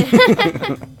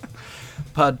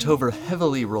 Podtober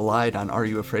heavily relied on Are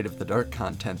You Afraid of the Dark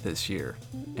content this year.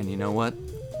 And you know what?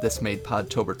 This made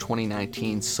Podtober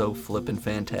 2019 so flippin'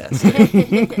 fantastic.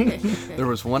 There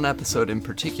was one episode in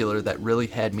particular that really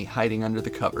had me hiding under the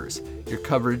covers. Your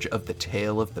coverage of the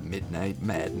Tale of the Midnight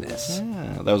Madness.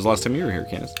 Yeah, that was the last time you were here,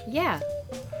 Candace. Yeah.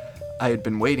 I had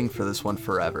been waiting for this one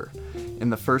forever.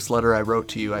 In the first letter I wrote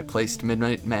to you, I placed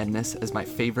Midnight Madness as my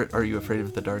favorite Are You Afraid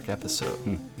of the Dark episode.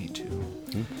 Me too.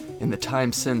 In the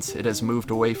time since, it has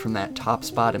moved away from that top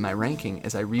spot in my ranking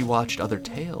as I rewatched other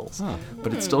tales,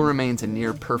 but it still remains a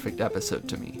near perfect episode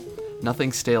to me.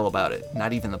 Nothing stale about it,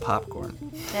 not even the popcorn.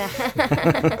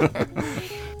 I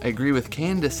agree with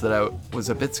Candace that I was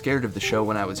a bit scared of the show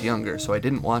when I was younger, so I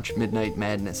didn't watch Midnight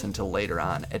Madness until later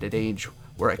on, at an age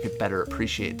where I could better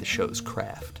appreciate the show's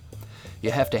craft. You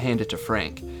have to hand it to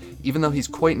Frank. Even though he's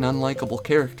quite an unlikable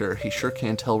character, he sure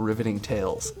can tell riveting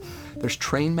tales. There's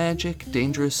train magic,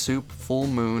 dangerous soup, full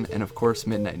moon, and of course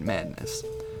Midnight Madness.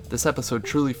 This episode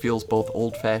truly feels both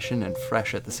old-fashioned and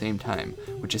fresh at the same time,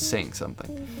 which is saying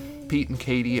something. Pete and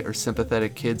Katie are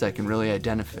sympathetic kids I can really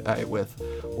identify with,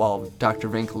 while Dr.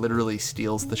 Vink literally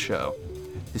steals the show.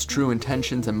 His true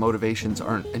intentions and motivations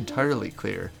aren't entirely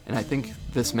clear, and I think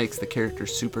this makes the character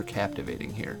super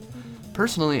captivating here.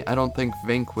 Personally, I don't think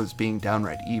Vink was being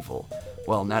downright evil.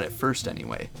 Well, not at first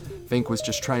anyway. Vink was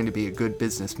just trying to be a good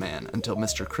businessman until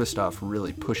Mr. Kristoff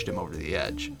really pushed him over the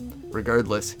edge.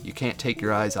 Regardless, you can't take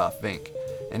your eyes off Vink,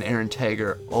 and Aaron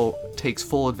Taggart takes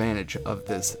full advantage of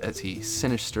this as he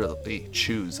sinisterly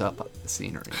chews up the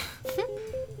scenery.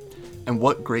 And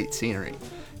what great scenery.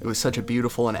 It was such a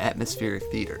beautiful and atmospheric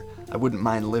theater. I wouldn't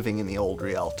mind living in the old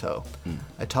Rialto.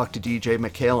 I talked to DJ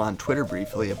McHale on Twitter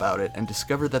briefly about it and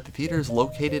discovered that the theater is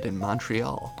located in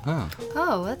Montreal.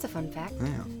 Oh, that's a fun fact.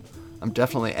 Yeah. I'm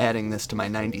definitely adding this to my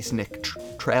 90s Nick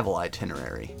travel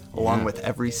itinerary, along with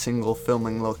every single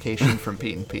filming location from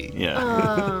Pete and Pete.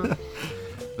 Yeah.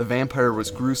 The vampire was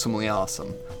gruesomely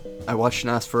awesome. I watched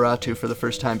Nosferatu for the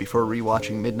first time before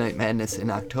rewatching Midnight Madness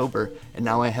in October, and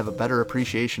now I have a better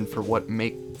appreciation for what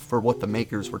the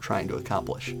makers were trying to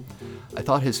accomplish. I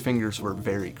thought his fingers were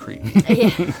very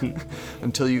creepy.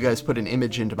 Until you guys put an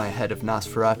image into my head of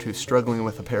Nosferatu struggling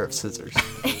with a pair of scissors.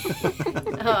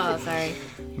 Oh, sorry.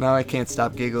 Now I can't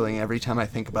stop giggling every time I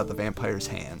think about the vampire's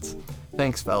hands.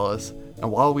 Thanks, fellas.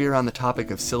 And while we are on the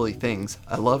topic of silly things,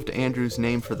 I loved Andrew's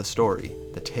name for the story,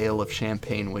 The Tale of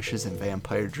Champagne Wishes and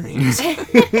Vampire Dreams.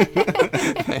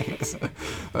 Thanks.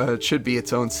 It should be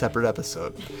its own separate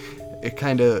episode. It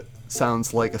kind of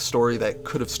sounds like a story that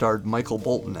could have starred Michael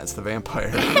Bolton as the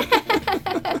vampire.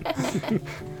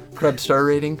 Krebs star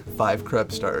rating, 5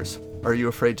 Krebs stars. Are you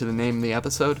afraid to the name of the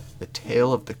episode? The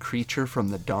Tale of the Creature from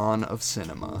the Dawn of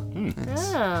Cinema.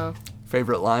 Nice. Oh.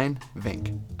 Favorite line?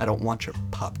 Vink, I don't want your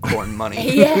popcorn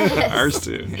money. Yes. Ours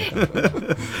too.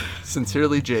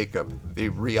 Sincerely, Jacob, the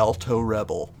Rialto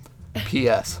Rebel.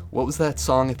 P.S. What was that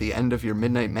song at the end of your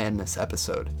Midnight Madness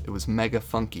episode? It was mega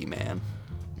funky, man.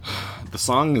 The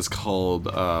song is called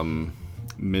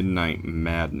Midnight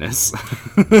Madness.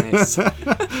 Nice.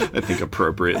 I think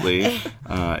appropriately.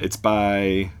 It's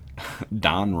by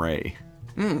Don Ray.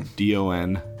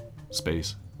 D-O-N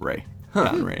space Ray.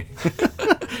 Don Ray.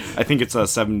 I think it's a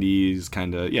 70s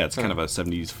kind of, it's kind of a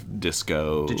 70s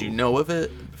disco. Did you know of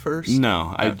it first?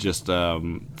 No, I just,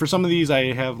 for some of these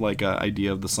I have like an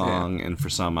idea of the song, and for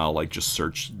some I'll like just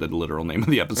search the literal name of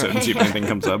the episode and see if anything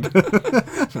comes up.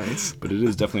 Nice. But it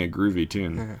is definitely a groovy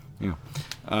tune.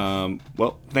 Yeah.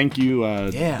 Well, thank you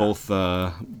both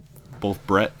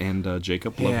Brett and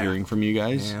Jacob. Love hearing from you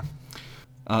guys.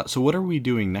 Yeah. So what are we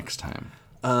doing next time?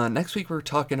 Next week we're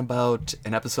talking about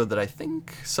an episode that I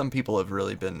think some people have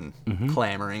really been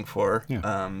clamoring for.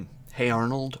 Yeah. Hey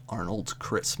Arnold, Arnold's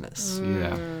Christmas.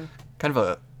 Yeah. Kind of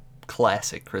a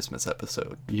classic Christmas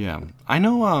episode. Yeah. I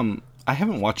know I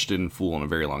haven't watched it in full in a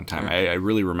very long time. I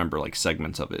really remember like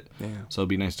segments of it. Yeah. So it'd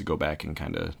be nice to go back and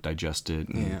kind of digest it.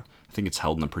 And I think it's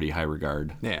held in a pretty high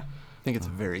regard. Yeah. I think it's a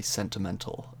very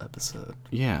sentimental episode.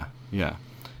 Yeah. Yeah.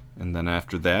 And then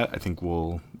after that, I think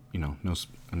we'll, no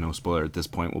spoiler at this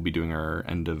point, we'll be doing our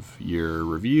end of year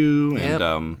review. Yep.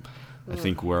 And I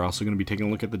think we're also going to be taking a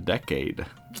look at the decade.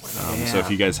 So if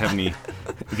you guys have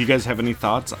any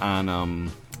thoughts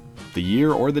on the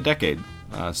year or the decade,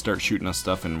 start shooting us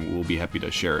stuff, and we'll be happy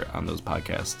to share it on those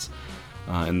podcasts.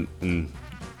 And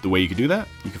the way you can do that,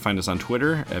 you can find us on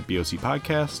Twitter at BOC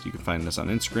Podcast. You can find us on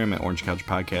Instagram at Orange Couch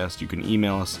Podcast. You can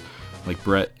email us like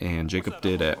Brett and Jacob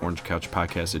did at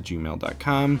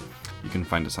orangecouchpodcast@gmail.com. You can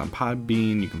find us on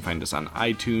Podbean. You can find us on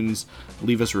iTunes.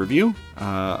 Leave us a review.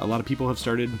 A lot of people have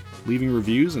started leaving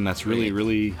reviews, and that's really,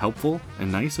 really helpful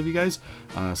and nice of you guys.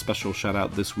 Special shout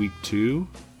out this week to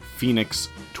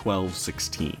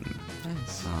Phoenix1216.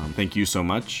 Nice. Thank you so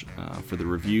much for the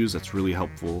reviews. That's really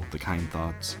helpful. The kind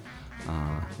thoughts.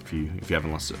 If you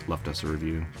haven't left us a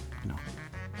review,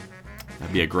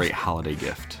 that'd be a great holiday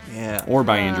gift. Yeah. Or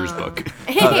buy Andrew's book.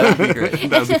 That would be great.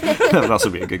 that would also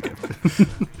be a good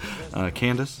gift.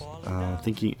 Candace,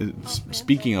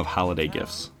 speaking of holiday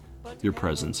gifts, your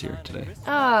presence here today.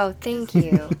 Oh, thank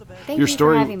you. Thank Your you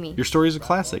story, for having me. your story is a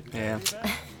classic. Yeah.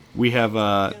 We have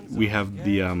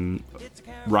the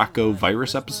Rocco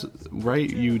virus episode, right?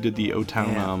 You did the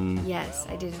O-Town. Yes,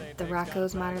 I did the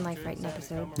Rocco's Modern Life Writing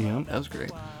episode. Yeah. That was great.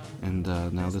 And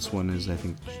now this one is, I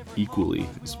think, equally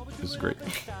is great.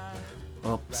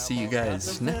 Well, see you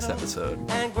guys next episode.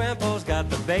 And Grandpa's got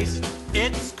the bass.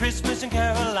 It's Christmas in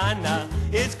Carolina.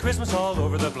 It's Christmas all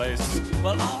over the place.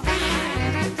 Well, all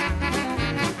right.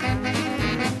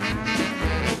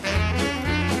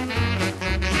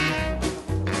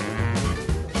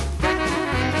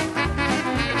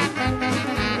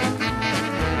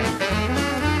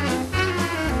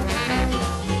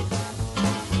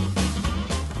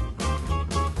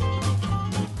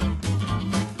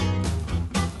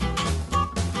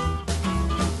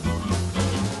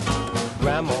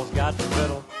 Grandma's got the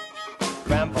fiddle,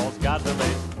 Grandpa's got the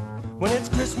bass. When it's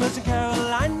Christmas in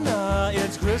Carolina,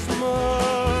 it's Christmas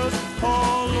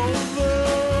all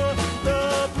over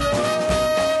the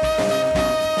place.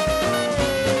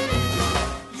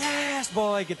 Yes,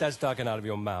 boy, get that stocking out of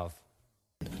your mouth.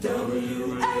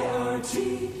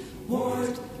 W-A-R-T,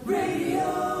 Ward Radio,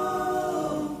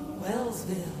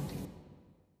 Wellsville.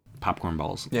 Popcorn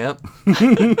balls. Yep.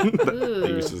 They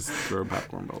used to throw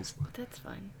popcorn balls. That's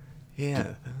fun.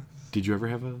 Yeah. Did you ever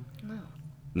have a... No.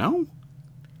 No?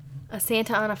 A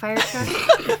Santa on a fire truck?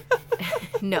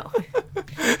 No.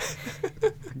 I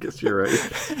guess you're right.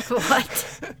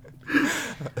 What?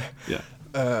 Yeah.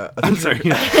 I'm sorry.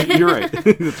 You're right.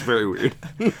 It's very weird.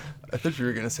 I thought you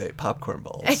were going to say popcorn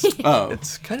balls. Oh.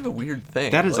 It's kind of a weird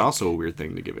thing. That is like, also a weird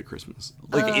thing to give at Christmas.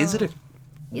 Like, is it a...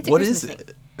 It's a What Christmas is thing.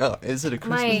 it? Oh, is it a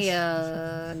Christmas?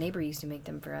 My neighbor used to make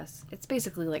them for us. It's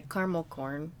basically like caramel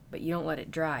corn, but you don't let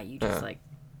it dry. You just I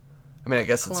mean, I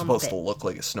guess it's clump supposed it. to look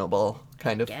like a snowball,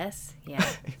 kind of. guess. Yeah.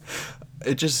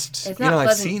 It just, It's you not know, I've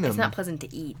pleasant. seen them. It's not pleasant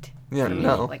to eat. Yeah, for me.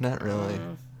 no, Like, not really.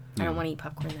 I don't want to eat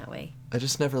popcorn that way. I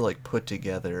just never, like, put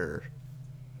together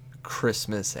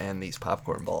Christmas and these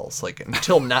popcorn balls. Like,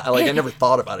 until now. Like, I never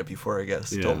thought about it before, I guess,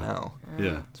 till Yeah. now.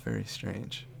 Yeah. It's very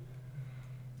strange.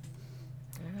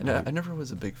 And I never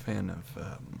was a big fan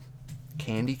of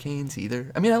candy canes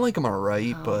either. I mean, I like them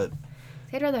alright, but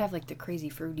See, I'd rather have like the crazy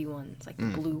fruity ones, like the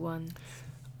blue ones.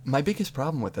 my biggest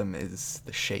problem with them is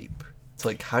the shape. It's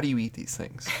like, how do you eat these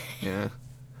things? Yeah.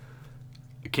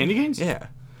 Candy canes? Yeah.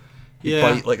 You Yeah.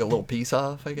 bite, like, a little piece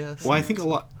off, I guess. Well, I think a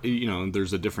lot,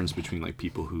 there's a difference between, like,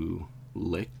 people who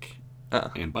lick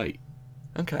and bite.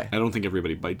 Okay. I don't think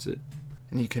everybody bites it.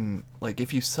 And you can, like,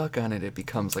 if you suck on it, it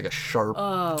becomes like a sharp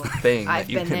Oh, thing I've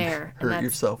that you been can there. and hurt that's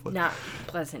yourself with. Not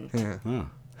pleasant. Yeah. Huh.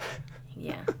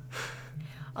 Yeah.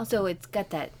 Also, it's got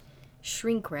that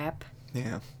shrink wrap,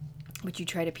 Yeah. which you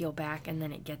try to peel back, and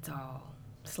then it gets all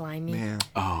slimy. Yeah.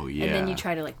 Oh, yeah. And then you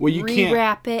try to like Well, you can't-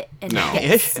 re-wrap it, and No. it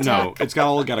gets stuck. No, it's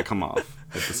all got to come off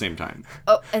at the same time.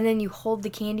 Oh, and then you hold the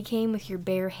candy cane with your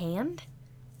bare hand?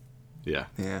 Yeah.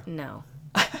 Yeah. No.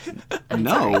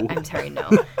 No. I'm sorry, no.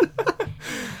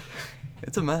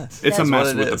 It's a mess. It's a That's mess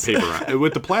what it with is. the paper on it.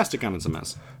 With the plastic on, it's a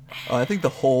mess. Oh, I think the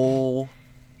whole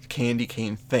candy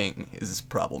cane thing is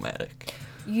problematic.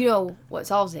 You know what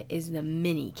solves it is the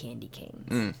mini candy canes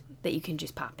Mm. that you can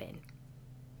just pop in.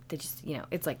 They just,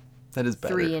 it's like That is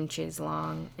better. 3 inches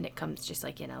long, and it comes just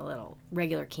like in a little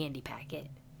regular candy packet.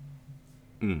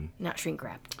 Not shrink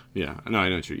wrapped. Yeah. No, I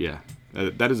know what you. Yeah.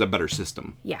 That is a better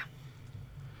system. Yeah.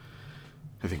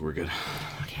 I think we're good.